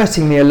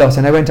hurting me a lot,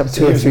 and I went up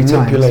 2 or 3 times. He was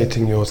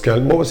manipulating your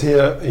skeleton. What was he?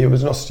 He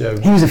was an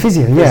osteo. He was a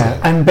physio, yeah.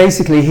 And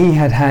basically he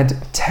had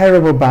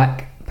terrible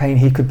back pain.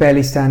 He could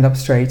barely stand up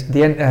straight.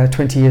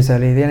 20 years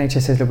earlier, the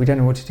NHS says, look, we don't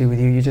know what to do with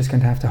you. You're just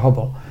going to have to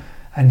hobble.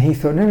 And he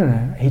thought,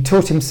 no. He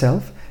taught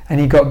himself, and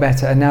he got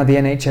better. And now the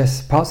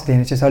NHS, parts of the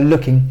NHS are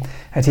looking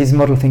at his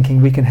model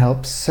thinking we can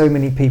help so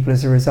many people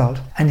as a result.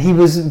 And he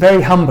was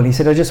very humble. He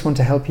said, I just want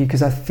to help you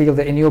because I feel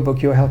that in your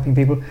book you're helping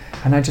people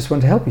and I just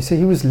want to help you. So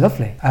he was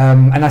lovely.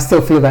 And I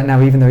still feel that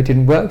now, even though it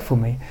didn't work for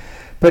me.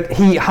 But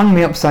he hung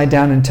me upside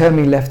down and turned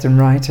me left and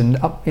right and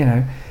up,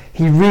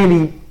 he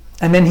really,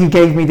 and then he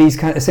gave me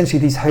essentially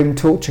these home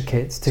torture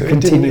kits to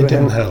continue. It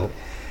didn't help?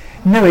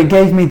 No, it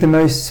gave me the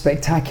most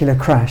spectacular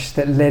crash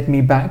that led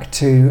me back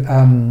to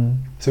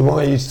So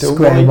why are you still?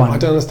 I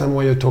don't understand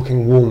why you're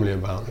talking warmly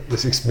about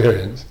this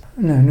experience.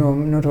 No,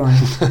 nor do I.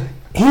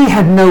 he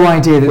had no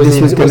idea that this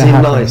was going to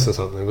happen. Was he nice or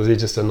something? Was he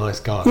just a nice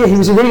guy? Yeah, he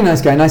was a really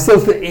nice guy, and I still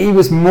he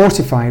was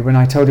mortified when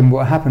I told him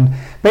what happened.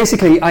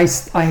 Basically, I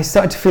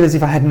started to feel as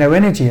if I had no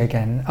energy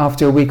again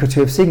after a week or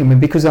two of seeing him,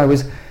 and because I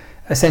was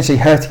essentially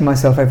hurting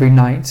myself every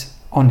night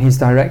on his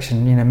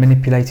direction,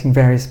 manipulating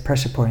various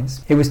pressure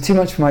points. It was too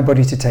much for my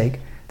body to take.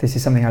 This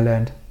is something I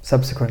learned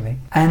subsequently.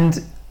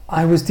 And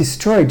I was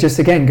destroyed just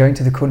again going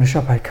to the corner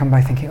shop. I'd come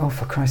by thinking, oh,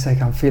 for Christ's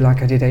sake, I feel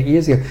like I did 8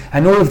 years ago.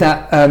 And all of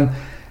that,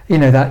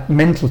 that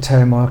mental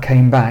turmoil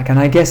came back. And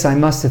I guess I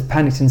must have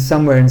panicked, and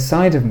somewhere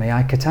inside of me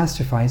I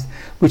catastrophized,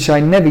 which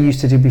I never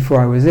used to do before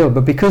I was ill.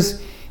 But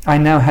because I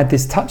now had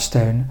this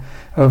touchstone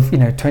of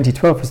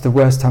 2012 was the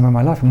worst time of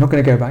my life, I'm not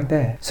going to go back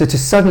there. So to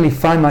suddenly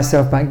find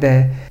myself back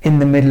there in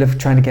the middle of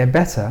trying to get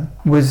better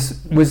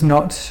was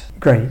not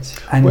great.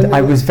 And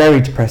I was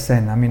very depressed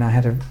then. I mean, I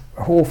had an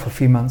awful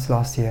few months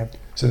last year.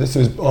 So this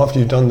was after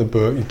you've done the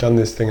book, you've done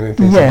this thing, and then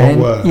things have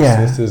got worse.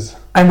 Yeah.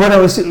 And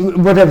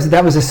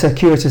that was a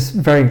circuitous,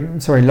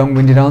 very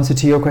long-winded answer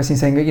to your question,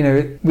 saying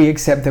that we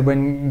accept that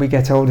when we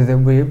get older that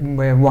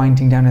we're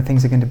winding down and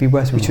things are going to be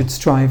worse. We should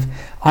strive.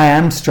 I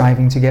am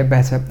striving to get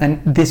better,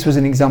 and this was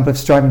an example of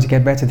striving to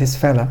get better. This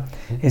fella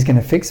is going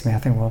to fix me. I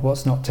think, well,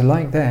 what's not to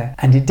like there?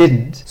 And it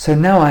didn't. So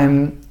now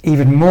I'm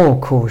even more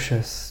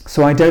cautious.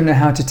 So I don't know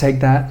how to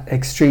take that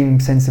extreme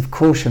sense of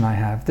caution I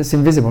have. That's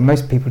invisible.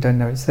 Most people don't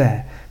know it's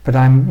there. But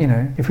I'm,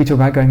 if we talk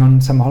about going on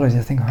summer holidays,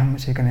 I think, how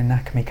much are you going to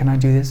knack me? Can I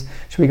do this?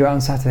 Should we go out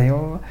on Saturday?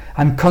 Or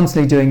I'm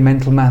constantly doing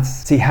mental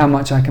maths, see how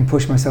much I can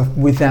push myself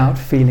without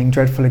feeling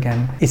dreadful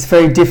again. It's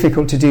very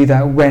difficult to do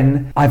that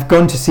when I've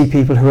gone to see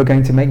people who are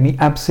going to make me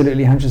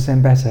absolutely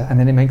 100% better, and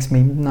then it makes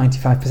me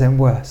 95%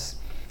 worse.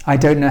 I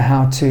don't know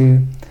how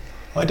to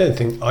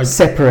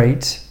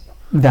separate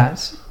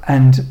that.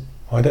 And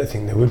I don't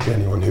think there would be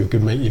anyone who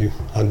could make you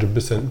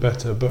 100%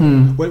 better. But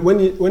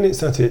when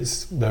it's at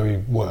its very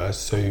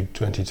worst, so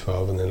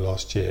 2012 and then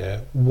last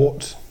year,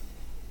 what's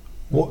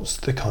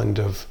the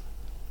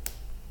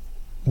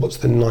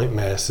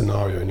nightmare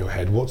scenario in your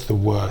head? What's the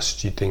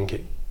worst you think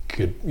it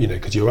could?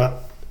 Because you're at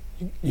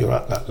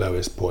that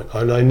lowest point,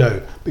 and I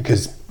know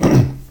because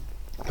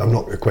I'm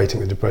not equating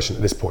with depression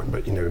at this point,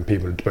 but in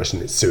people with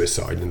depression, it's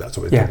suicide, and that's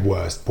always the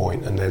worst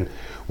point. And then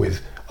with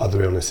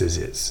other illnesses,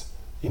 it's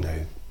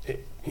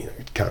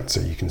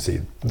cancer, you can see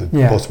the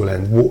possible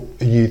end. What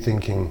are you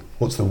thinking?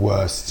 What's the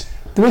worst?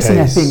 The worst thing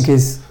I think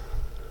is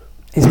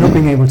not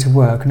being able to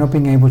work, not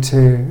being able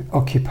to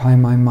occupy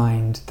my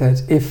mind.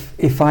 That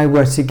if I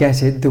were to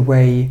get it the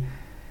way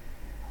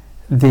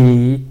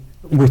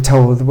we're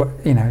told,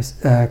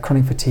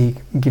 chronic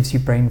fatigue gives you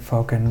brain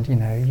fog, and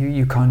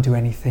you can't do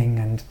anything,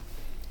 and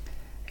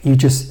you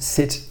just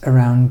sit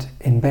around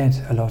in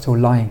bed a lot or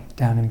lying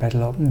down in bed a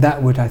lot.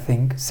 That would, I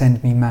think,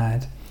 send me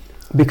mad.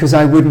 Because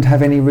I wouldn't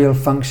have any real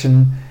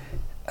function.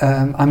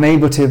 I'm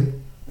able to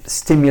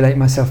stimulate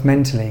myself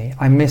mentally.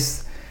 I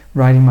miss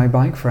riding my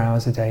bike for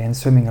hours a day and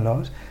swimming a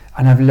lot,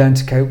 and I've learned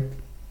to cope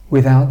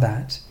without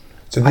that.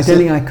 So I don't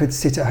think I could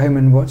sit at home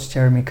and watch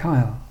Jeremy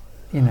Kyle.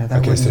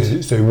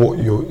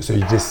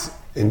 This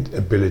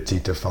inability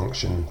to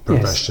function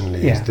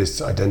professionally is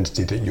this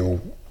identity that your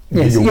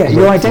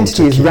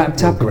identity is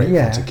wrapped up in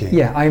it.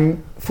 Yeah,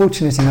 I'm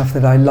fortunate enough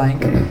that I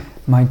like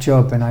my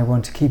job and I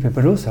want to keep it,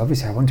 but also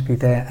obviously I want to be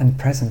there and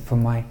present for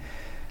my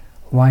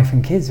wife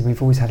and kids.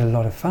 We've always had a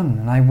lot of fun,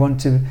 and I want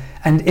to.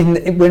 And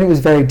when it was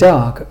very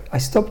dark, I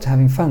stopped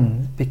having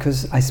fun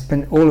because I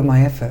spent all of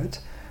my effort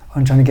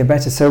on trying to get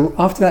better. So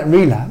after that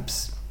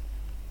relapse,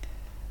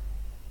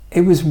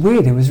 it was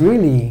weird. It was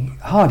really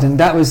hard, and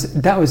that was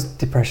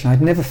depression.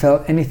 I'd never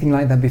felt anything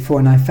like that before,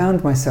 and I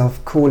found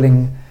myself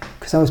calling,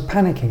 because I was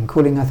panicking,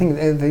 calling I think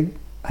the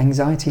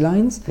anxiety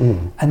lines,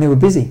 and they were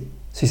busy.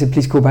 So he said,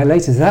 please call back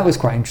later. So that was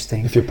quite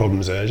interesting. If your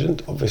problem's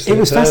urgent, obviously. It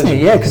was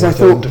fascinating, because I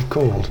thought,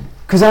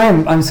 because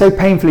I'm so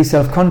painfully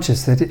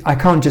self-conscious that I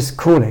can't just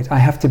call it. I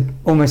have to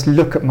almost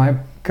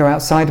go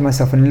outside of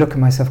myself and look at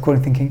myself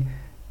calling, thinking,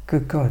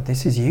 good God,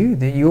 this is you,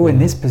 that you're in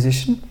this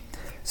position.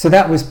 So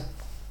that was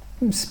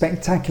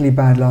spectacularly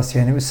bad last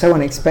year, and it was so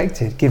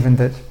unexpected, given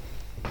that.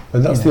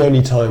 But that's the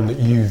only time that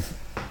you've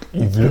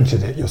looked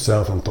at it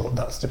yourself and thought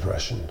that's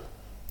depression.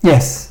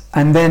 Yes,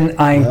 and then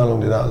How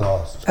long did that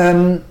last?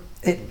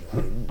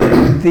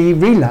 The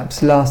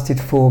relapse lasted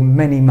for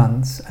many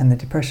months, and the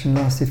depression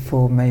lasted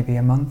for maybe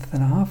a month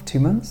and a half, 2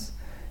 months.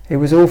 It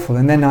was awful.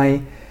 And then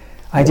I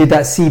did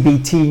that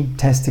CBT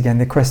test again,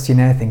 the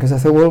questionnaire thing, because I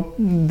thought, well,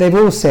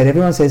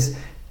 everyone says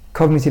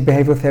cognitive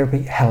behavioural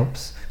therapy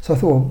helps. So I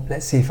thought, well,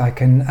 let's see if I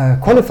can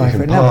qualify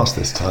for it now. Pass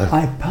this time.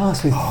 I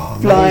passed with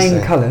flying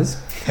colours.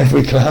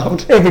 Every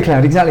cloud. Every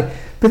cloud, exactly.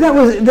 But that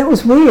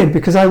was weird,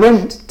 because I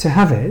went to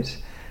have it,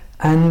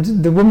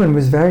 and the woman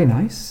was very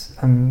nice.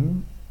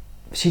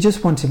 She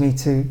just wanted me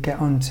to get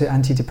on to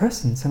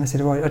antidepressants, and I said,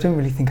 well, I don't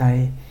really think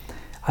I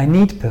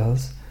need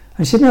pills.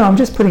 And she said, no, I'm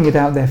just putting it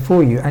out there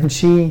for you. And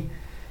she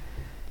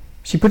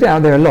put it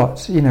out there a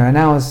lot, an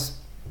hour's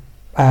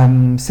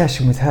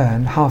session with her,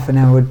 and half an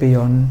hour would be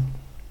on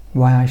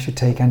why I should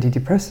take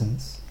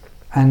antidepressants.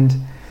 And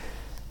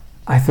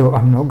I thought,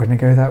 I'm not going to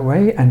go that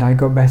way, and I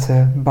got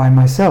better by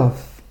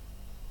myself.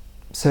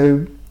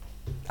 So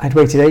I'd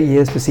waited 8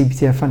 years for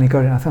CBT, I finally got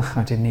it, and I thought,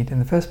 I didn't need it in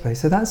the first place.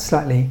 So that's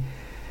slightly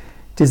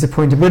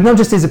disappointing. But not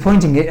just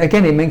disappointing,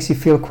 it makes you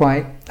feel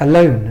quite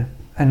alone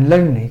and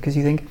lonely, because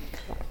you think,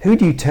 who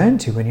do you turn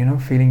to when you're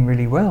not feeling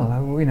really well?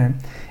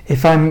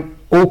 If I'm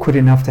awkward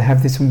enough to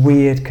have this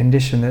weird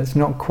condition that's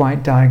not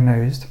quite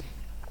diagnosed,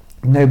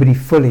 nobody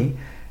fully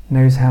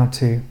knows how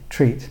to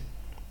treat,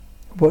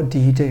 what do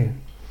you do?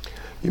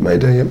 You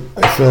made a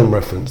film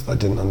reference that I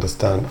didn't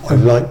understand. I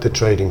liked the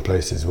Trading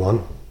Places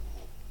one,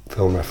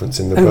 film reference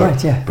in the book.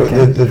 Right, yeah. But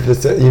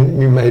okay.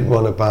 you made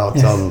one about,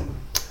 yes.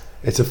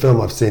 It's a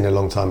film I've seen a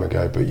long time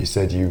ago, but you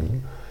said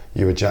you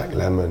were Jack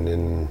Lemmon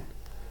in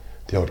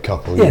The Odd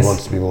Couple. Yes. You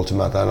wanted to be Walter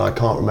Matthau, and I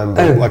can't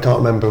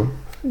remember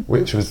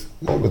what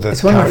were the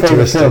it's one of my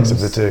characteristics of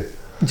the two.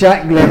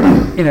 Jack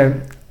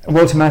Lemmon,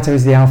 Walter Matthau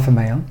is the alpha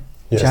male.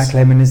 Yes. Jack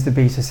Lemmon is the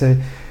beta. So,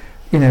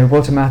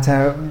 Walter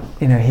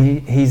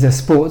Matthau, he's a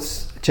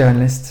sports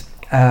journalist,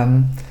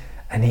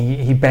 and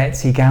he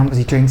bets, he gambles,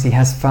 he drinks, he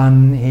has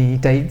fun, he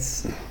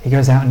dates, he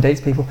goes out and dates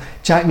people.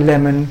 Jack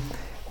Lemmon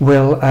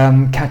will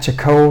catch a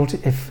cold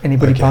if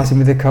anybody passes him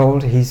with a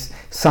cold. He's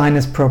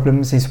sinus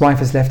problems, his wife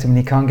has left him and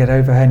he can't get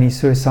over her and he's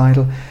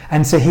suicidal,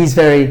 and so he's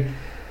very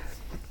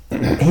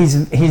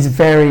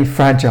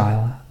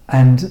fragile.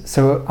 And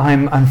so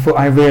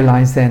I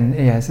realised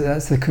then, so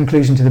that's the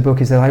conclusion to the book,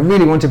 is that I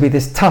really want to be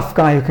this tough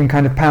guy who can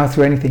kind of power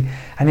through anything,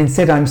 and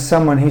instead I'm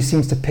someone who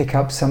seems to pick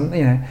up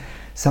something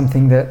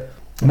that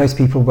most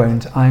people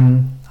won't.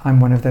 I'm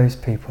one of those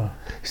people.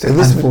 So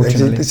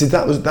unfortunately.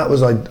 that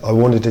was I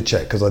wanted to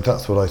check, because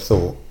that's what I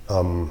thought.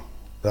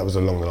 That was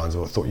along the lines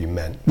of what I thought you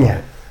meant. Yeah.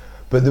 Right?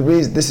 But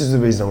this is the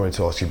reason I wanted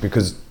to ask you,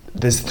 because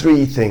there's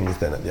 3 things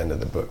then at the end of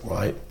the book,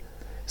 right?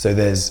 So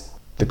there's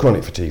the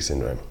chronic fatigue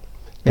syndrome.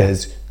 Yeah.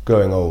 There's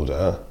growing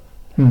older,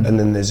 and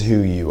then there's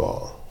who you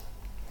are.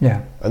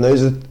 Yeah. And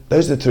those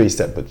are 3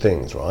 separate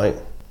things, right?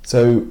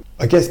 So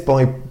I guess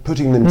by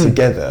putting them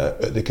together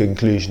at the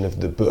conclusion of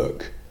the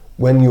book,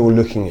 when you're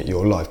looking at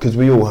your life, because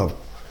we all have,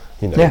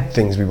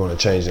 things we want to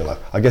change in life.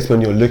 I guess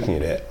when you're looking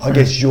at it, I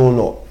guess you're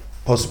not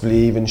possibly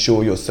even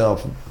sure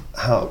yourself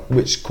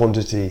which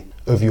quantity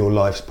of your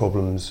life's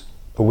problems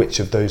are which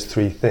of those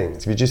 3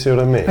 things. Do you see what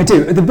I mean? I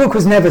do. The book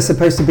was never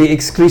supposed to be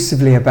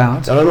exclusively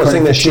about. And I'm not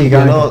saying there should be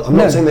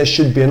not saying there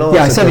should be an answer.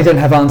 Yeah, I certainly don't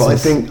have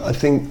answers. But I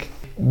think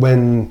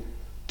when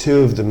 2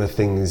 of them are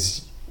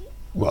things,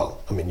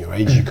 your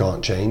age you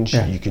can't change.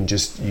 Yeah. You can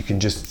just.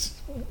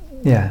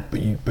 Yeah. But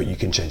you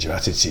can change your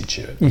attitude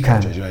to it. You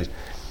can change your age,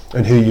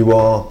 and who you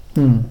are.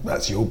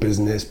 That's your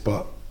business.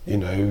 But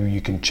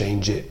you can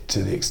change it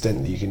to the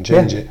extent that you can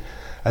change it.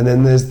 And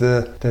then there's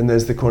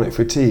the chronic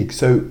fatigue.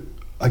 So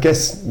I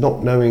guess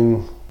not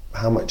knowing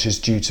how much is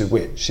due to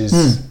which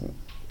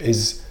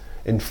is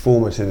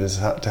informative as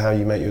to how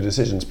you make your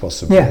decisions,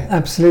 possibly. Yeah,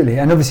 absolutely.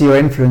 And obviously you're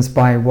influenced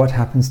by what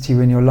happens to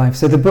you in your life.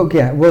 So the book,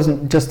 it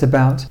wasn't just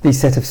about the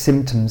set of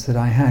symptoms that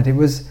I had. It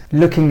was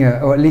looking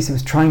at, or at least it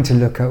was trying to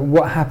look at,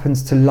 what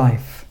happens to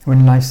life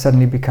when life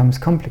suddenly becomes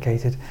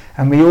complicated.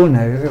 And we all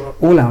know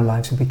all our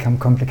lives will become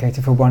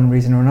complicated for one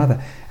reason or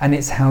another, and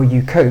it's how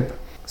you cope.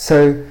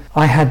 So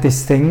I had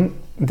this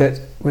thing that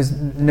was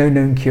no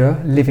known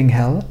cure, living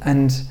hell,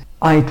 and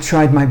I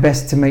tried my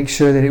best to make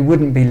sure that it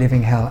wouldn't be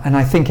living hell, and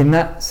I think in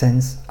that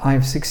sense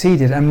I've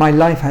succeeded. And my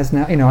life has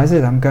now, I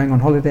said, I'm going on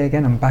holiday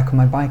again, I'm back on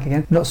my bike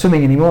again, not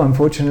swimming anymore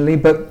unfortunately,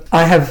 but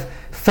I have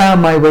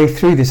found my way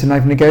through this, and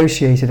I've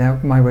negotiated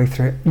out my way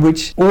through it,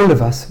 which all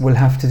of us will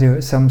have to do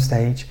at some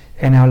stage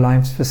in our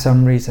lives for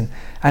some reason.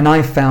 And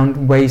I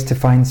found ways to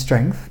find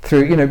strength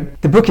through,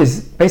 the book is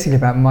basically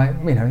about my,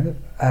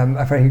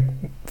 a very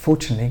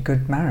fortunately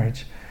good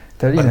marriage.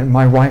 That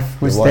my wife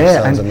was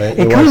there, and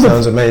it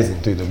sounds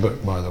amazing. Do the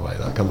book, by the way.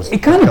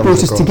 It kind of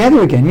brought us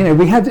together again.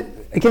 We had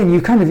again.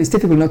 It's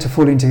difficult not to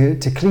fall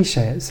into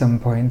cliche at some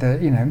point.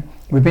 That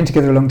we've been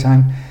together a long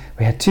time.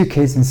 We had 2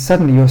 kids, and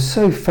suddenly you're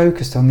so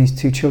focused on these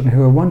 2 children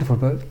who are wonderful,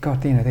 but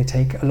God, they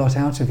take a lot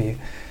out of you,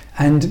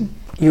 and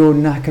you're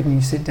knackered and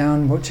you sit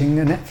down watching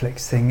a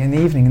Netflix thing in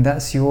the evening, and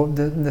that's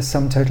the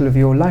sum total of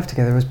your life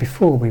together. Whereas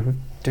before we were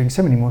doing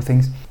so many more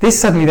things. This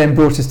suddenly then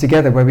brought us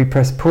together, where we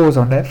pressed pause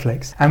on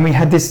Netflix, and we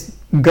had this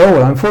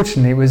goal.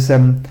 Unfortunately, it was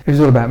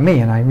all about me,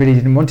 and I really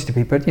didn't want it to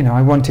be. But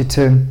I wanted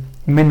to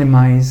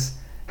minimise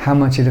how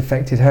much it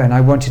affected her, and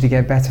I wanted to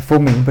get better for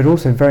me, but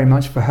also very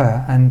much for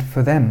her and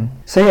for them.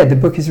 So the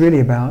book is really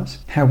about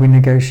how we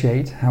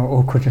negotiate how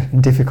awkward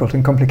and difficult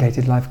and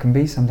complicated life can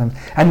be sometimes,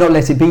 and not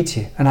let it beat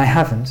you. And I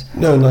haven't.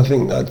 No, and I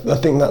think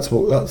that's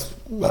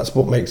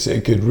what makes it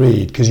a good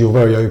read, because you're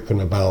very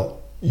open about.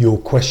 You're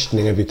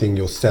questioning everything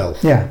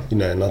yourself. Yeah.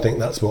 And I think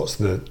that's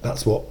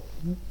what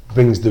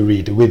brings the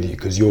reader with you,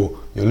 because you're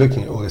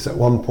looking at all this. At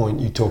one point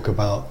you talk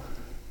about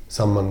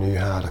someone who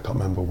had, I can't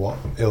remember what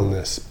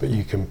illness, but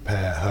you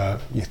compare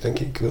her,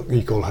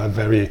 you call her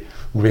very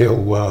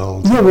real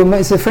world. Yeah, well,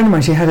 it's a friend of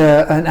mine, she had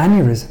an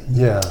aneurysm.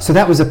 Yeah. So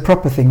that was a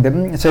proper thing.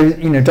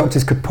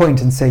 Doctors could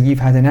point and say, you've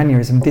had an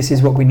aneurysm, this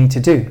is what we need to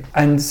do.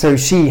 And so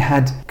she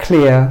had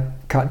clear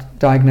clear-cut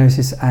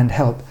diagnosis and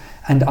help,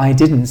 and I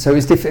didn't. So it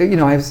was difficult.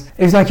 It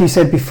was like you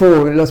said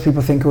before. Lots of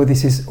people think, "Oh,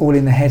 this is all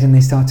in the head," and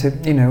they start to,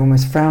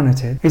 almost frown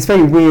at it. It's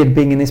very weird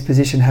being in this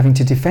position, having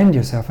to defend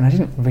yourself, and I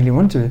didn't really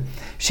want to.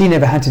 She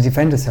never had to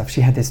defend herself.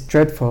 She had this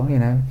dreadful,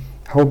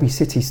 Holby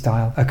City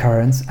style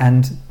occurrence,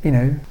 and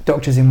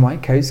doctors in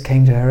white coats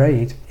came to her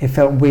aid. It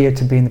felt weird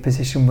to be in the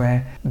position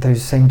where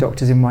those same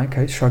doctors in white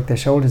coats shrugged their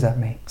shoulders at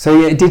me. So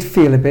yeah, it did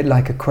feel a bit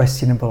like a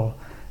questionable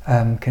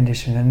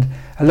condition, and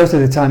a lot of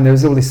the time there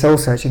was all this soul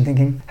searching,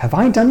 thinking, have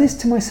I done this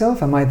to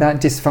myself? Am I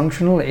that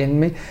dysfunctional in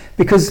me?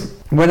 Because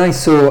when I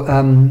saw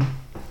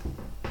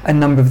a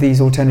number of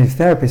these alternative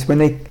therapists, when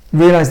they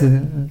realised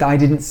that I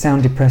didn't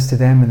sound depressed to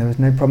them and there was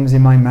no problems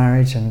in my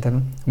marriage and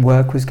the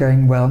work was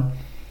going well,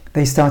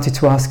 they started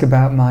to ask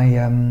about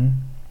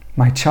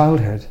my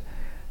childhood.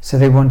 So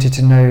they wanted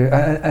to know,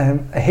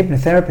 a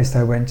hypnotherapist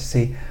I went to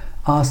see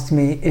asked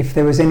me if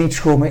there was any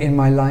trauma in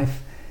my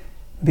life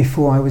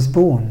before I was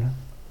born.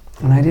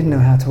 And I didn't know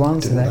how to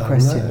answer that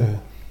question. No.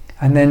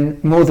 And then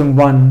more than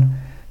one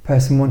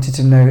person wanted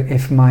to know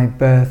if my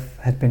birth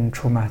had been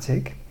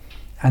traumatic.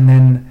 And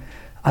then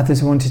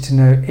others wanted to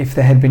know if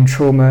there had been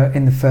trauma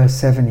in the first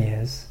 7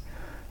 years.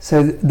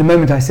 So the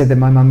moment I said that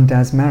my mum and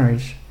dad's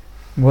marriage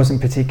wasn't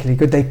particularly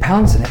good, they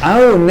pounced on it.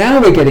 Oh, now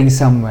we're getting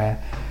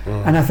somewhere.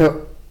 And I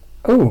thought,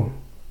 oh,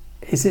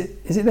 is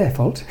it their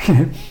fault?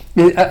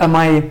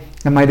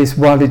 Am I this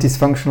wildly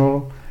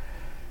dysfunctional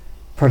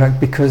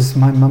product because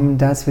my mum and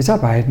dad split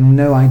up? I had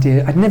no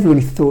idea. I'd never really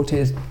thought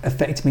it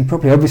affected me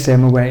properly. Obviously,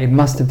 I'm aware it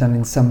must have done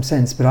in some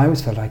sense, but I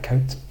always felt I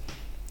coped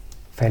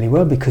fairly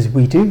well, because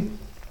we do.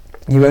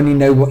 You only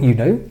know what you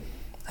know,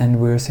 and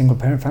we're a single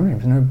parent family.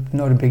 It was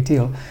not a big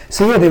deal.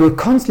 So yeah, they were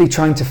constantly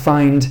trying to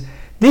find,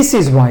 this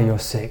is why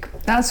you're sick.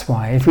 That's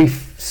why. If we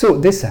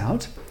sort this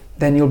out,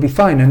 then you'll be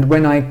fine. And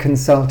when I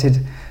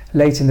consulted,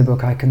 late in the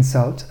book, I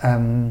consult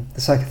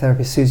the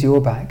psychotherapist Susie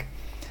Orbach,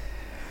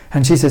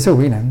 and she says,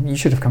 you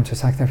should have come to a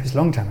psychotherapist a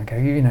long time ago.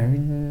 You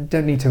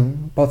don't need to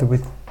bother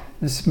with,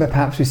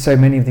 perhaps with so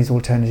many of these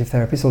alternative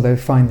therapists, although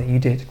fine that you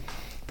did.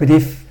 But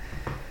if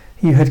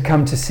you had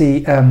come to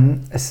see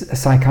a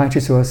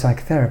psychiatrist or a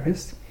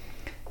psychotherapist,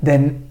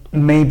 then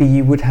maybe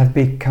you would have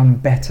become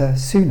better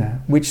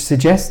sooner, which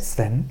suggests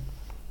then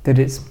that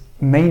it's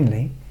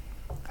mainly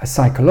a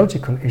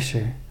psychological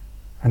issue.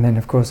 And then,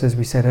 of course, as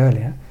we said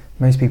earlier,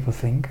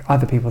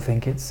 other people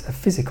think it's a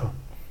physical.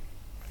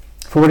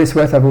 For what it's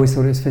worth, I've always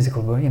thought it was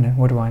physical, but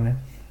what do I know?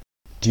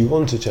 Do you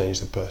want to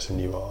change the person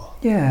you are?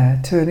 Yeah,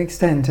 to an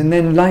extent. And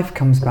then life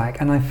comes back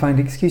and I find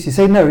excuses.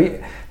 So no,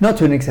 not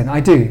to an extent,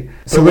 I do.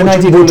 So but when I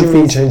did all of these... Do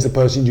you change the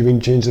person? Do you mean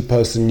change the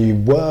person you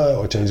were,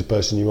 or change the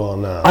person you are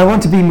now? I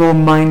want to be more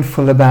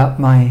mindful about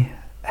my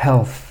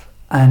health,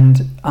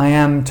 and I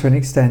am to an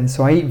extent.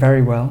 So I eat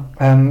very well,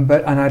 and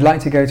I'd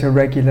like to go to a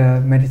regular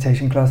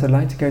meditation class. I'd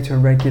like to go to a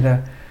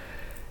regular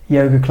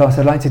yoga class.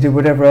 I'd like to do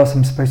whatever else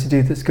I'm supposed to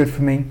do that's good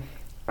for me.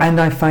 And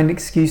I find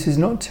excuses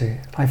not to.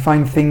 I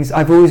find things,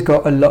 I've always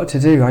got a lot to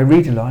do. I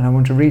read a lot, and I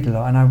want to read a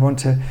lot, and I want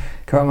to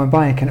go out on my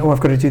bike, and I've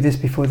got to do this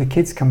before the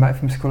kids come back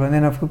from school, and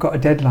then I've got a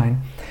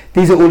deadline.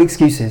 These are all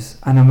excuses,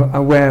 and I'm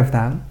aware of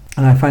that.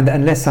 And I find that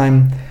unless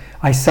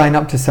I sign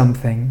up to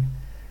something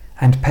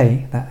and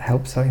pay, that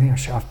helps. So I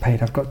think, I've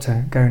paid, I've got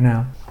to go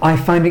now. I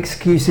find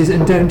excuses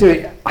and don't do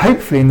it.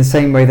 Hopefully in the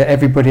same way that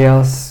everybody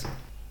else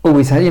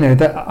always had,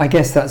 that I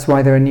guess that's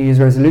why there are New Year's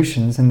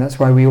resolutions, and that's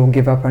why we all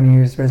give up our New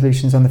Year's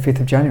resolutions on the 5th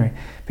of January,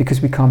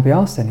 because we can't be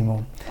asked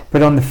anymore.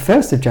 But on the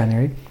 1st of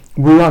January,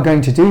 we are going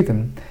to do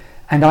them.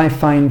 And I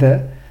find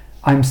that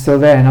I'm still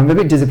there, and I'm a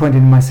bit disappointed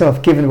in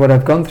myself, given what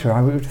I've gone through.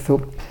 I would have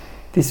thought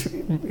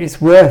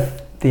it's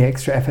worth the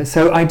extra effort.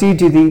 So I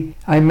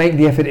make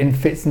the effort in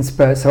fits and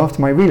spurts. So after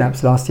my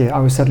relapse last year, I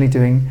was suddenly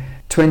doing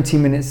 20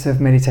 minutes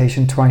of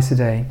meditation twice a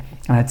day,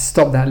 and I'd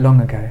stopped that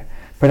long ago.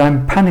 But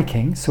I'm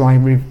panicking, so I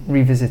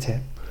revisit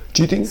it.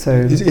 Do you think so?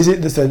 Is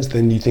it the sense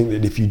then you think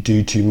that if you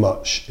do too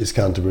much, it's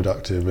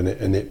counterproductive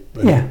and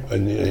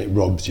it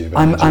robs you of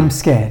energy? I'm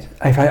scared.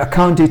 If I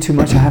can't do too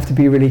much, I have to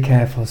be really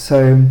careful.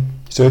 So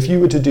if you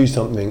were to do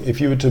something,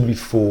 if you were to be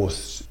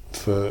forced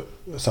for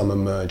some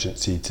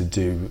emergency to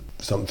do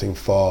something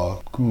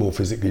far more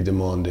physically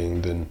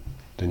demanding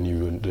than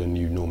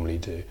you normally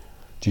do.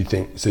 You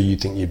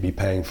think you'd be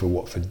paying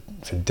for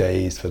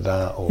days for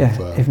that, or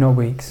if not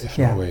weeks?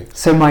 Not weeks.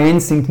 So my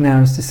instinct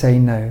now is to say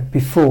no.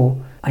 Before,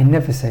 I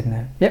never said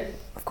no. Yep,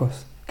 of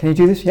course. Can you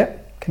do this?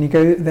 Yep. Can you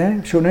go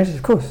there? Short notice?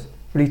 Of course.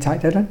 Really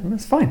tight deadline?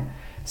 That's fine.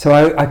 So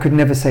I could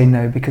never say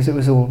no, because it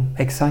was all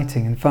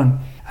exciting and fun.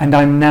 And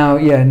I'm now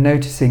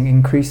noticing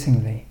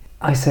increasingly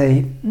I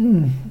say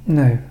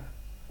no,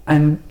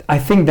 and I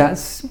think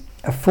that's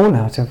a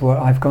fallout of what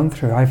I've gone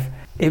through.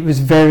 It was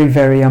very,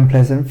 very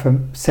unpleasant for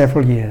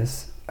several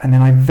years. And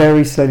then I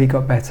very slowly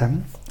got better.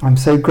 I'm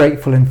so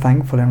grateful and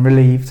thankful and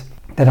relieved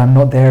that I'm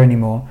not there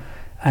anymore.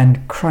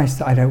 And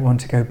Christ, I don't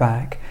want to go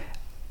back.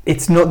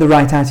 It's not the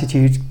right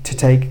attitude to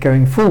take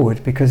going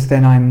forward, because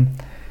then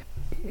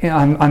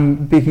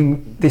I'm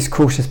being this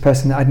cautious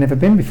person that I'd never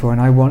been before,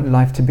 and I want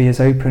life to be as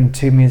open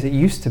to me as it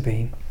used to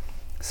be.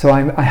 So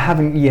I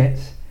haven't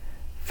yet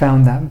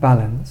found that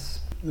balance.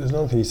 There's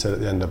another thing you said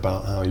at the end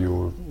about how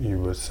you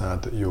were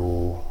sad that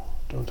don't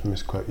want to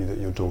misquote you, that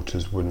your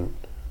daughters wouldn't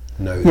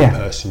know the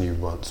person you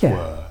once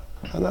were.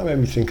 And that made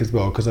me think as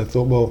well, because I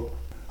thought, well,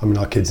 I mean,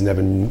 our kids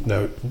never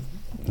know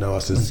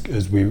us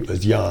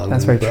as young.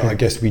 That's very but true. I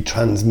guess we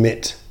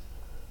transmit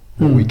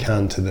what we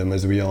can to them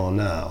as we are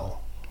now.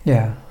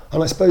 Yeah.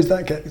 And I suppose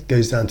that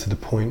goes down to the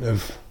point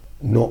of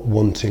not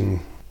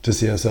wanting to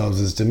see ourselves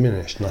as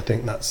diminished. And I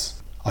think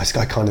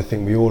I kind of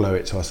think we all owe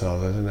it to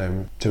ourselves, I don't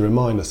know, to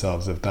remind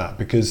ourselves of that.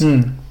 Because, I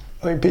mean,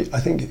 I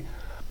think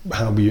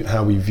how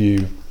we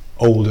view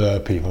older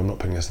people, I'm not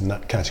putting us in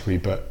that category,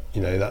 but,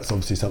 you know, that's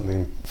obviously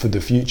something for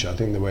the future. I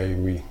think the way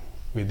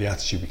the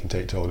attitude we can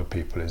take to older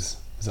people is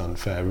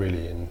unfair,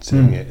 really, and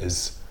seeing it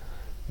as,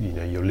 you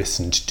know, you're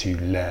listened to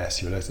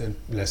less, you're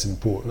less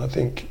important.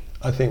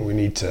 I think we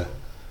need to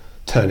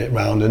turn it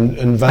round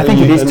and value. I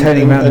think it is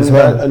turning round as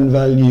well. And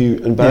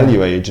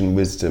value age and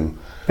wisdom.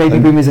 Baby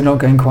boomers are not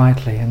going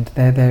quietly, and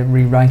they're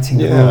rewriting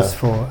the rules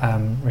for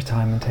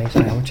retirement age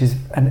now, which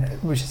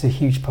is a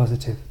huge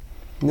positive.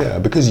 Yeah,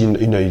 because you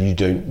know you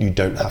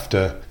don't have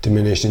to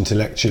diminish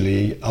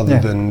intellectually, other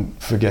than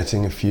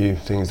forgetting a few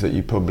things that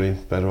you're probably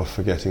better off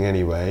forgetting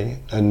anyway,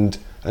 and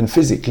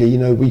physically, you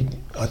know,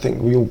 I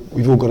think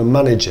we've all got to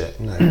manage it.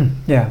 You know?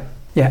 Yeah,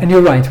 and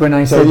you're right. When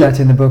I said that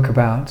in the book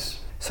about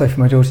sorry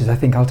for my daughters, I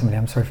think ultimately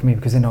I'm sorry for me,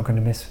 because they're not going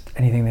to miss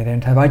anything they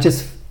don't have.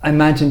 I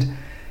imagined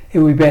it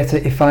would be better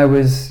if I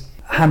was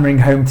hammering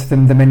home to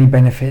them the many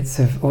benefits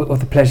of or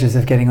the pleasures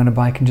of getting on a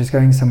bike and just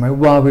going somewhere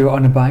while we were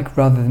on a bike,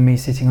 rather than me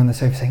sitting on the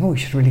sofa saying, oh, we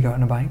should really go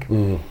on a bike.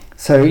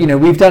 So, you know,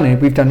 we've done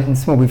it in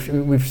small.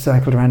 We've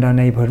cycled around our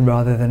neighbourhood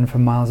rather than for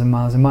miles and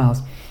miles and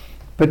miles.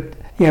 But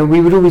yeah,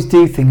 we would always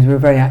do things. We were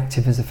very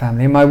active as a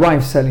family, and my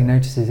wife certainly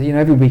notices it. You know,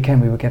 every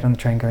weekend we would get on the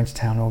train, go into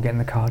town, or get in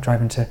the car,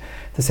 driving to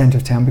the centre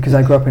of town, because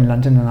I grew up in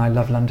London and I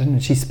love London,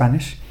 and she's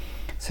Spanish,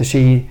 so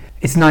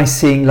it's nice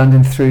seeing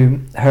London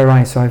through her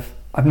eyes. So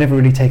I've never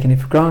really taken it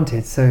for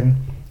granted. So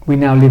we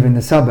now live in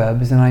the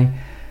suburbs, and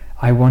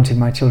I wanted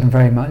my children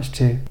very much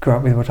to grow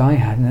up with what I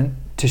had and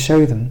to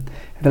show them.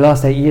 The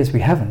last 8 years we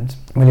haven't.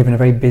 We live in a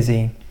very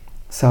busy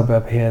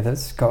suburb here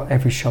that's got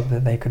every shop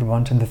that they could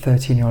want, and the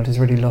 13-year-old has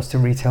really lost to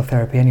retail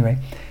therapy anyway.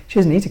 She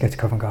doesn't need to go to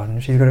Covent Garden,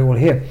 she's got it all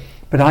here.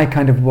 But I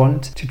kind of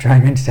want to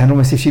drag her into town,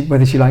 almost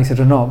whether she likes it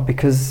or not,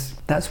 because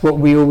that's what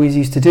we always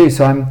used to do.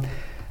 So I'm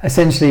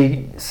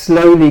essentially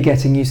slowly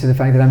getting used to the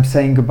fact that I'm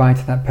saying goodbye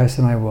to that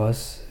person I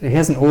was. It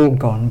hasn't all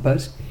gone,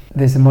 but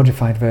there's a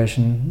modified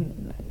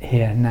version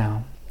here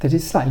now that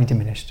is slightly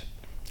diminished.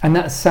 And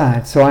that's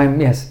sad. So I'm,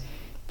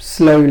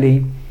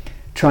 slowly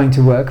trying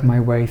to work my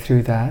way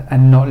through that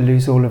and not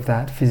lose all of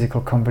that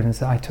physical confidence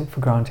that I took for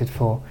granted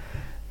for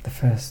the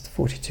first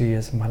 42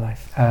 years of my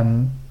life.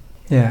 I'm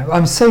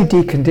so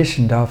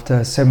deconditioned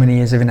after so many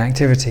years of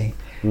inactivity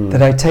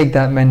that I take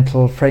that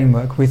mental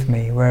framework with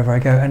me wherever I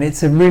go, and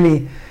it's a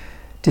really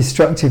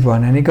destructive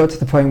one. And it got to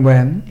the point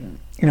where,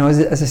 you know,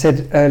 as I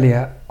said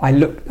earlier, I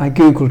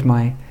googled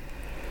my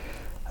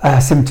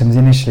symptoms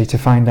initially to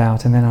find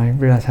out, and then I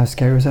realised how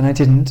scary it was, and I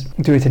didn't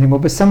do it anymore.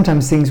 But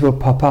sometimes things will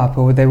pop up,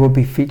 or there will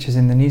be features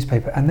in the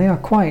newspaper, and they are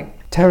quite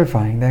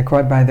terrifying. They're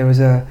quite bad. There was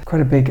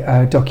quite a big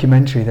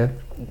documentary that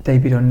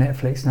debuted on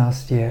Netflix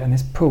last year, and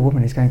this poor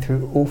woman is going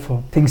through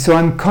awful things. So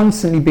I'm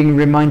constantly being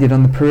reminded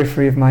on the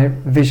periphery of my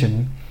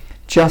vision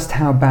just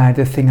how bad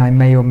a thing I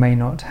may or may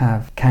not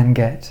have can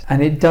get,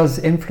 and it does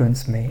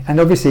influence me. And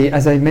obviously,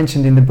 as I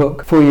mentioned in the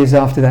book, 4 years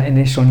after that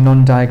initial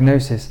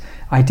non-diagnosis,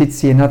 I did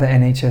see another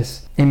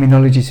NHS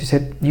immunologist who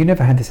said, you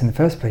never had this in the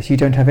first place, you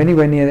don't have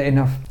anywhere near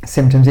enough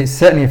symptoms. It's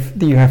certainly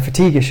you have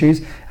fatigue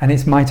issues, and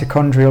it's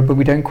mitochondrial, but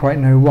we don't quite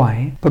know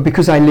why. But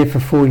because I lived for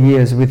 4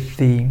 years with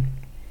the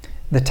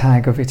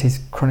tag of it is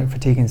chronic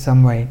fatigue in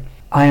some way,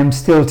 I am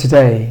still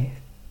today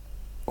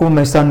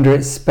almost under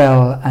its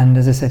spell. And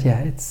as I said,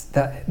 it's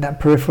that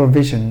peripheral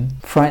vision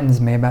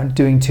frightens me about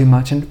doing too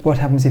much, and what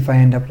happens if I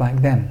end up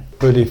like them.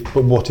 But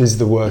what is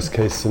the worst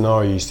case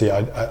scenario you see?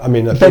 I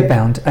mean,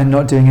 bedbound and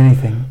not doing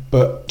anything.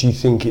 But do you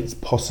think it's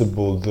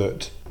possible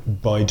that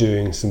by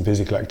doing some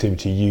physical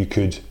activity you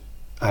could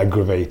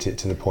aggravate it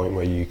to the point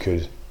where you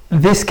could?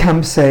 This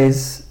camp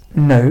says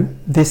no.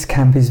 This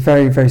camp is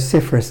very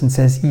vociferous and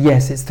says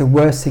yes, it's the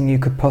worst thing you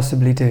could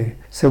possibly do.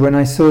 So when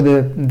I saw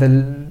the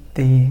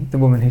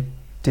woman who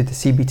did the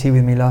CBT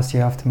with me last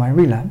year after my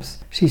relapse,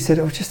 she said,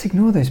 just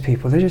ignore those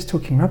people, they're just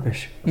talking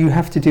rubbish. You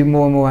have to do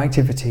more and more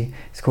activity.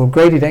 It's called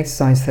graded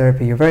exercise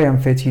therapy. You're very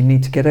unfit, you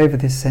need to get over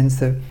this sense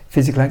that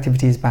physical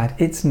activity is bad.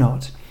 It's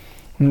not.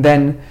 And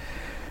then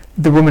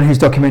the woman whose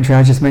documentary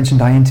I just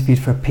mentioned, I interviewed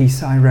for a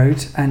piece I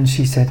wrote, and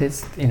she said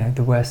it's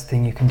the worst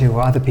thing you can do.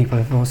 Or other people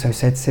have also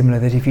said similar,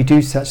 that if you do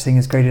such thing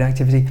as graded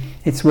activity,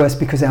 it's worse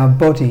because our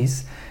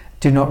bodies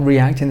do not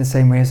react in the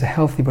same way as a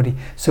healthy body.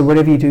 So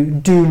whatever you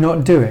do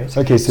not do it.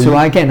 Okay, so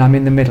again, I'm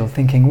in the middle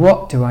thinking,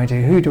 what do I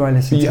do? Who do I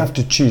listen to? You have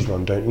to choose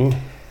one, don't you?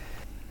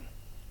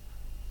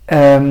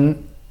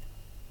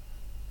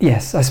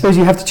 Yes, I suppose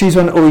you have to choose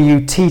one, or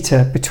you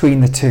teeter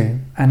between the two.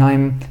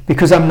 And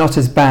because I'm not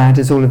as bad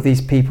as all of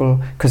these people,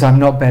 because I'm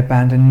not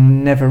bedbound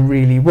and never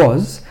really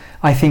was,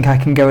 I think I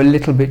can go a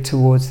little bit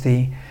towards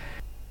the,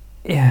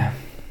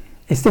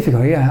 it's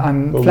difficult,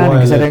 I'm floundering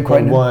because I don't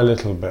quite know. Why a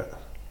little bit?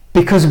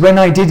 Because when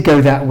I did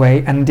go that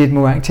way and did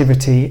more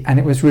activity and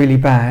it was really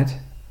bad,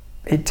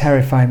 it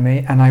terrified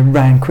me, and I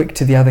ran quick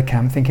to the other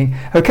camp thinking,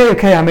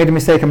 okay, I made a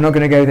mistake, I'm not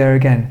going to go there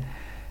again.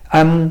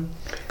 I'm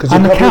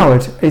a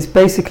coward. It's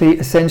basically,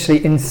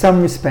 essentially, in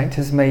some respect,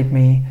 has made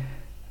me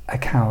a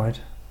coward.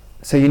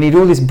 So you need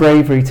all this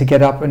bravery to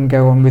get up and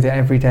go on with it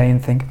every day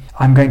and think,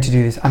 I'm going to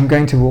do this, I'm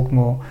going to walk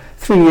more.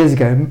 3 years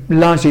ago,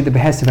 largely at the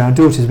behest of our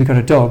daughters, we got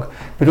a dog,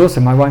 but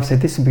also my wife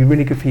said, this will be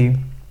really good for you,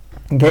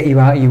 and get you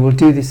out, you will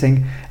do this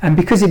thing. And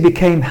because it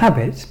became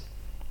habit,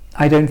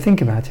 I don't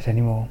think about it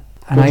anymore.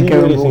 And do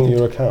you really think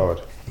you're a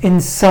coward?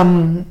 In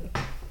some,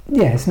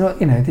 it's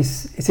not,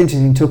 it's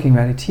interesting talking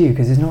about it to you,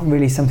 because it's not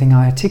really something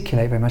I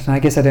articulate very much, and I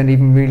guess I don't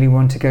even really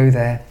want to go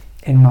there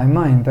in my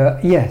mind,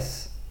 but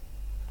yes,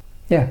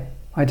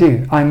 I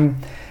do.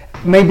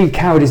 Maybe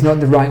coward is not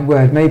the right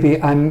word,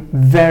 maybe I'm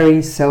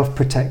very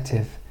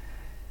self-protective,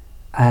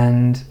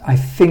 and I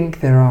think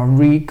there are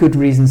good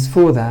reasons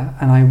for that,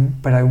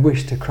 but I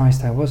wish to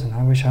Christ I wasn't.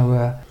 I wish I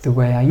were the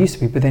way I used to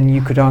be, but then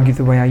you could argue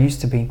the way I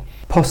used to be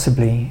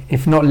possibly,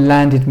 if not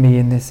landed me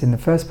in this in the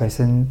first place,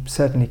 then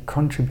certainly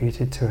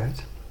contributed to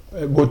it.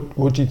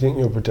 What do you think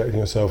you're protecting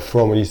yourself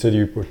from? When you said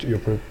you're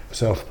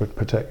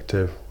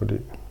self-protective,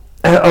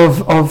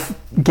 of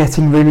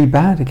getting really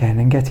bad again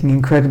and getting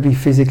incredibly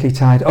physically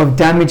tired, of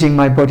damaging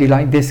my body,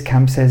 like this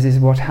camp says is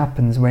what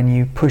happens when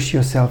you push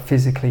yourself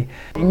physically.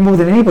 More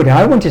than anybody,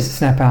 I wanted to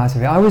snap out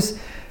of it. I was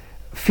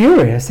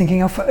furious,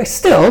 thinking,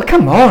 still,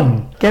 come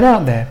on, get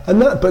out there.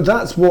 And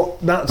that's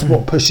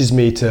what pushes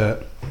me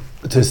to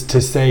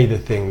say the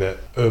thing that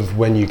of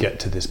when you get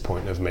to this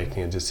point of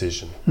making a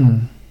decision,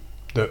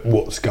 that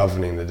what's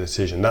governing the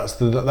decision. That's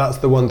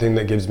the one thing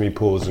that gives me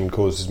pause and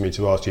causes me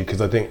to ask you, because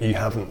I think you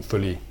haven't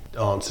fully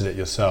answered it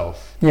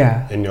yourself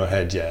in your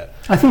head yet.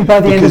 I think by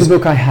the end of the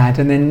book I had,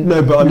 and then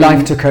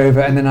life took over,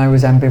 and then I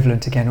was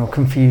ambivalent again or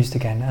confused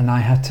again, and I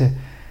had to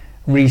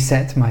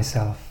reset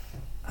myself,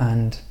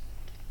 and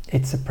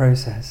it's a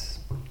process.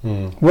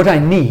 What I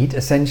need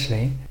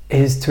essentially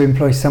is to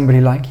employ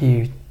somebody like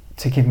you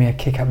to give me a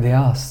kick up the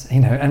arse,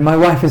 and my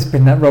wife has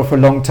been that role for a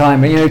long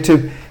time,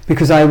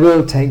 because I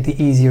will take the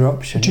easier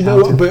option. Do you know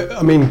what? But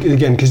I mean,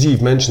 again, because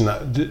you've mentioned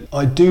that,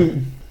 I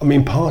do. I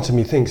mean, part of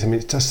me thinks. I mean,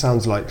 it just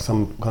sounds like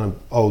some kind of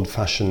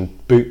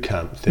old-fashioned boot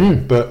camp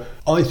thing. But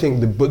I think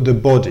the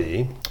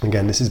body.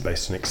 Again, this is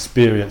based on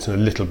experience and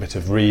a little bit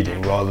of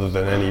reading rather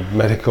than any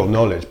medical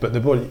knowledge. But the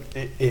body,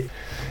 it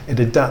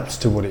adapts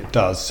to what it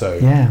does. So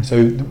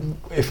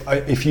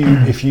if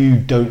you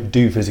don't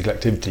do physical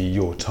activity,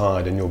 you're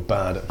tired and you're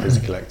bad at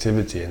physical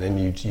activity, and then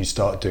you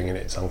start doing it,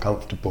 it's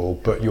uncomfortable,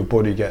 but your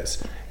body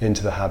gets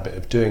into the habit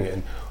of doing it.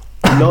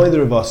 And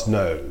neither of us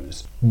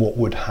knows what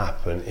would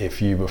happen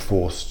if you were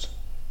forced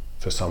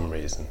for some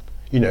reason.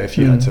 If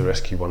you had to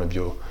rescue one of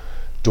your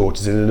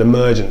daughters in an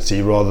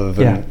emergency rather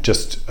than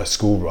just a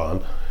school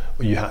run,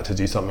 you had to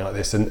do something like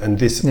this, and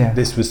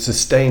this was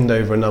sustained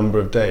over a number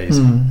of days.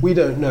 We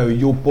don't know.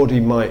 Your body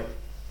might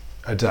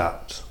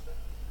adapt.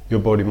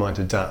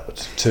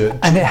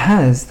 And it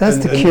has. That's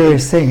the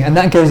curious thing, and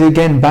that goes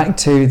again back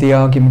to the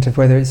argument of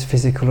whether it's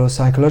physical or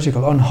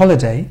psychological. On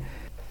holiday,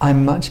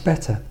 I'm much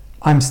better.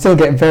 I'm still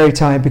getting very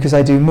tired because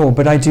I do more,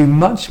 but I do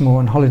much more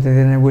on holiday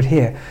than I would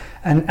here.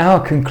 And our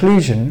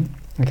conclusion,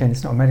 again,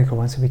 it's not a medical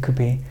one, so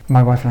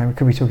my wife and I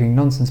could be talking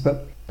nonsense,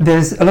 but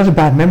there's a lot of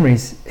bad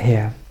memories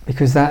here,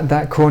 because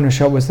that corner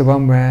shop was the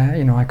one where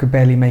I could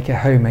barely make it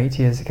home 8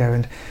 years ago,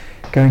 and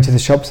going to the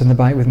shops on the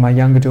bike with my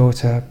younger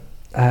daughter,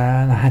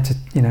 and I had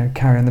to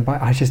carry on the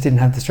bike. I just didn't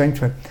have the strength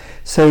for it.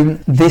 So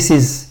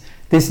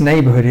this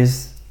neighbourhood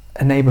is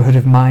a neighbourhood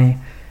of my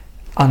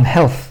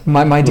unhealth,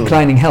 my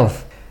declining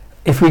health.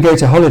 If we go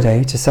to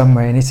holiday to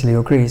somewhere in Italy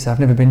or Greece I've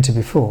never been to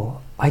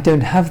before, I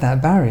don't have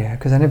that barrier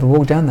because I never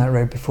walked down that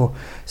road before.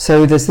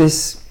 So there's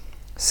this,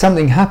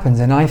 something happens,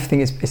 and I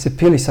think it's a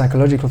purely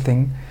psychological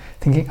thing,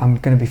 thinking I'm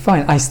going to be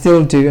fine. I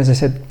still do, as I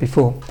said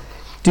before,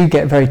 do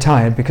get very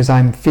tired because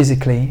I'm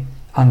physically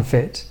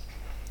unfit,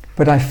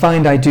 but I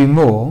find I do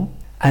more,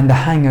 and the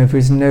hangover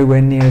is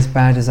nowhere near as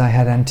bad as I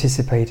had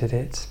anticipated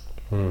it.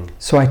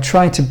 So I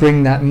try to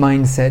bring that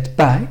mindset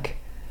back,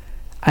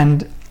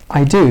 and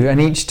I do, and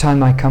each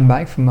time I come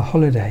back from a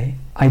holiday,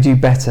 I do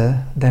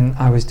better than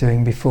I was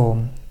doing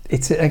before.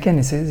 It's a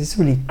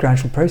really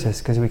gradual process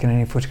because we can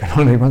only afford to go on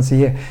holiday once a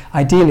year.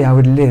 Ideally, I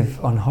would live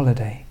on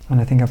holiday,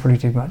 and I think I probably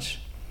do much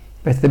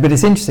better. But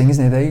it's interesting,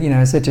 isn't it? That,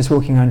 as I said, just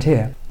walking around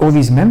here, all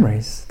these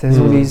memories. There's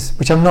all these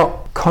which I'm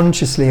not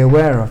consciously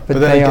aware of, but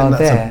they are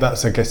there.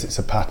 I guess it's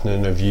a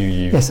pattern of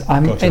you've yes,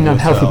 I'm got in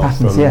unhealthy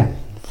patterns.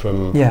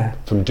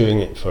 From doing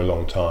it for a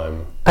long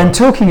time. And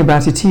talking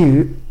about it to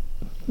you,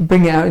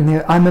 bring it out in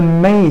there. I'm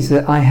amazed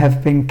that I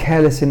have been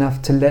careless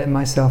enough to let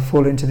myself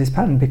fall into this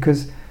pattern,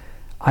 because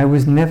I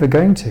was never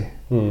going to.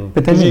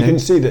 But then you can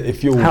see that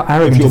if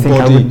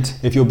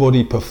your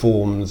body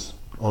performs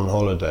on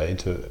holiday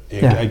to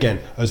Yeah. again,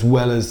 as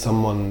well as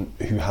someone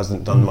who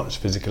hasn't done much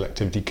physical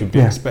activity could be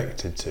Yeah.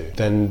 expected to,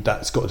 then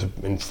that's got to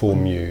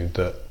inform you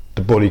that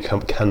the body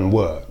can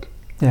work.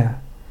 Yeah.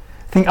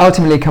 I think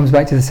ultimately it comes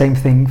back to the same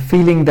thing,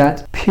 feeling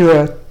that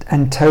pure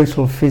and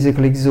total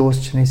physical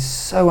exhaustion is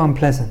so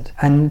unpleasant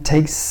and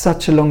takes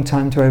such a long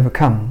time to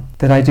overcome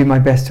that I do my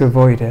best to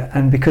avoid it.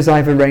 And because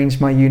I've arranged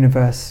my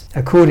universe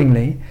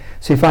accordingly,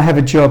 so if I have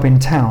a job in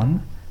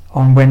town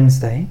on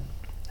Wednesday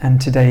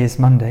and today is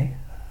Monday,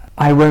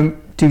 I won't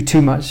do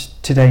too much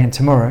today and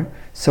tomorrow,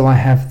 so I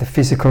have the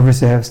physical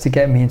reserves to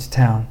get me into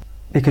town.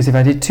 Because if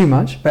I did too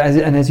much, but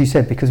as you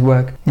said, because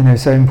work,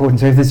 is so important.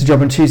 So if there's a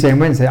job on Tuesday and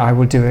Wednesday, I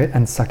will do it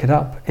and suck it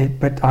up.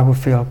 But I will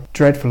feel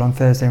dreadful on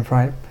Thursday and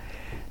Friday.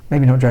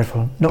 Maybe not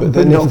dreadful, not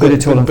good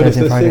at all on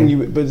Thursday and Friday.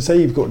 But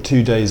say you've got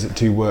 2 days at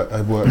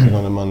working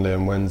on a Monday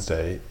and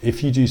Wednesday.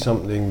 If you do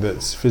something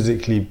that's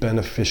physically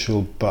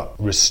beneficial but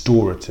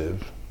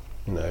restorative,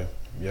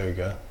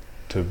 yoga,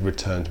 to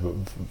return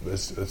to,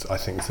 I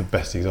think it's the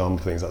best example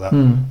of things like that.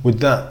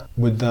 Would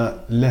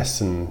that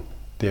lessen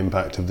the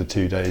impact of the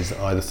 2 days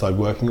either side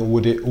working, or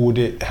would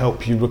it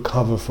help you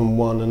recover from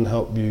one and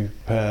help you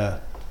prepare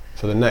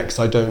for the next?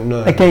 I don't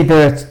know. Again,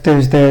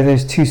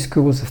 there's two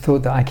schools of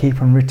thought that I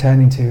keep on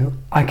returning to.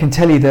 I can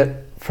tell you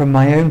that from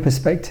my own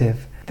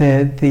perspective,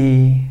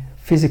 the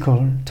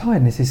physical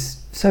tiredness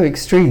is so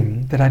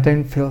extreme that I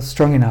don't feel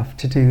strong enough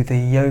to do the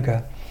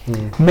yoga.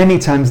 Many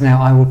times now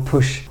I will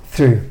push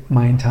through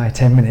my entire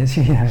 10 minutes,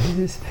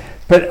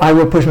 but I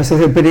will push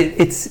myself through. But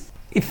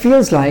it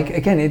feels like,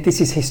 again, this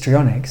is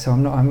histrionic, so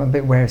I'm a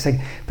bit wary of saying,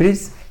 but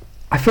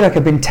I feel like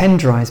I've been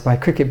tenderised by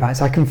cricket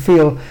bats. I can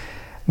feel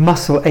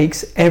muscle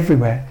aches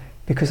everywhere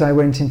because I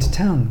went into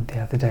town the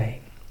other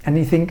day. And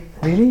you think,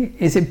 really?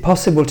 Is it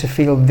possible to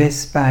feel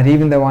this bad,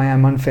 even though I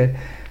am unfit?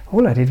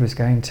 All I did was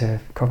going to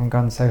Covent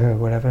Garden, Soho, or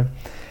whatever.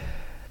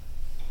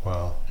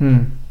 Wow.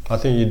 I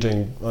think you're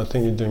doing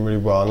really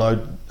well.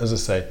 And as I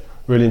say,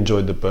 really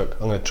enjoyed the book.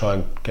 I'm going to try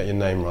and get your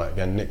name right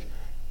again, Nick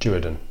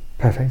Duerden.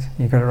 Perfect.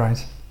 You got it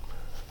right.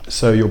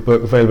 So your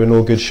book available in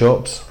all good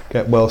shops.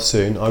 Get well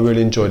soon. I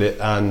really enjoyed it,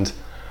 and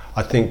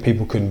I think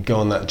people can go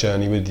on that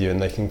journey with you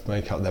and they can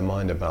make up their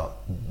mind about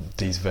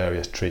these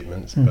various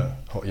treatments. But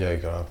hot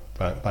yoga,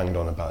 I've banged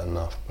on about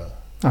enough. But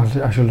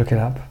I shall look it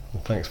up.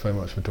 Thanks very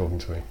much for talking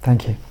to me.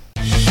 Thank you.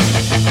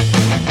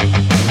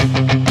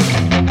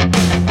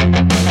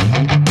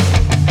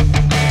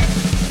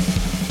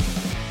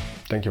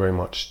 Thank you very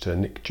much to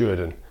Nick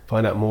Duerden.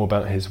 Find out more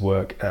about his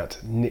work at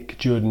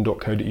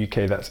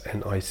nickduerden.co.uk. That's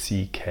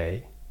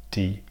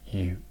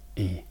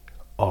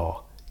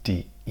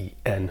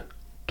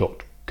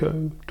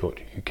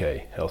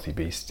NICKDUERDEN.co.uk. Healthy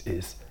Beast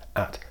is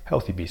at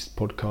Healthy Beast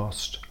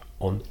Podcast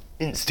on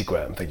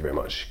Instagram. Thank you very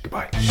much.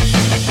 Goodbye.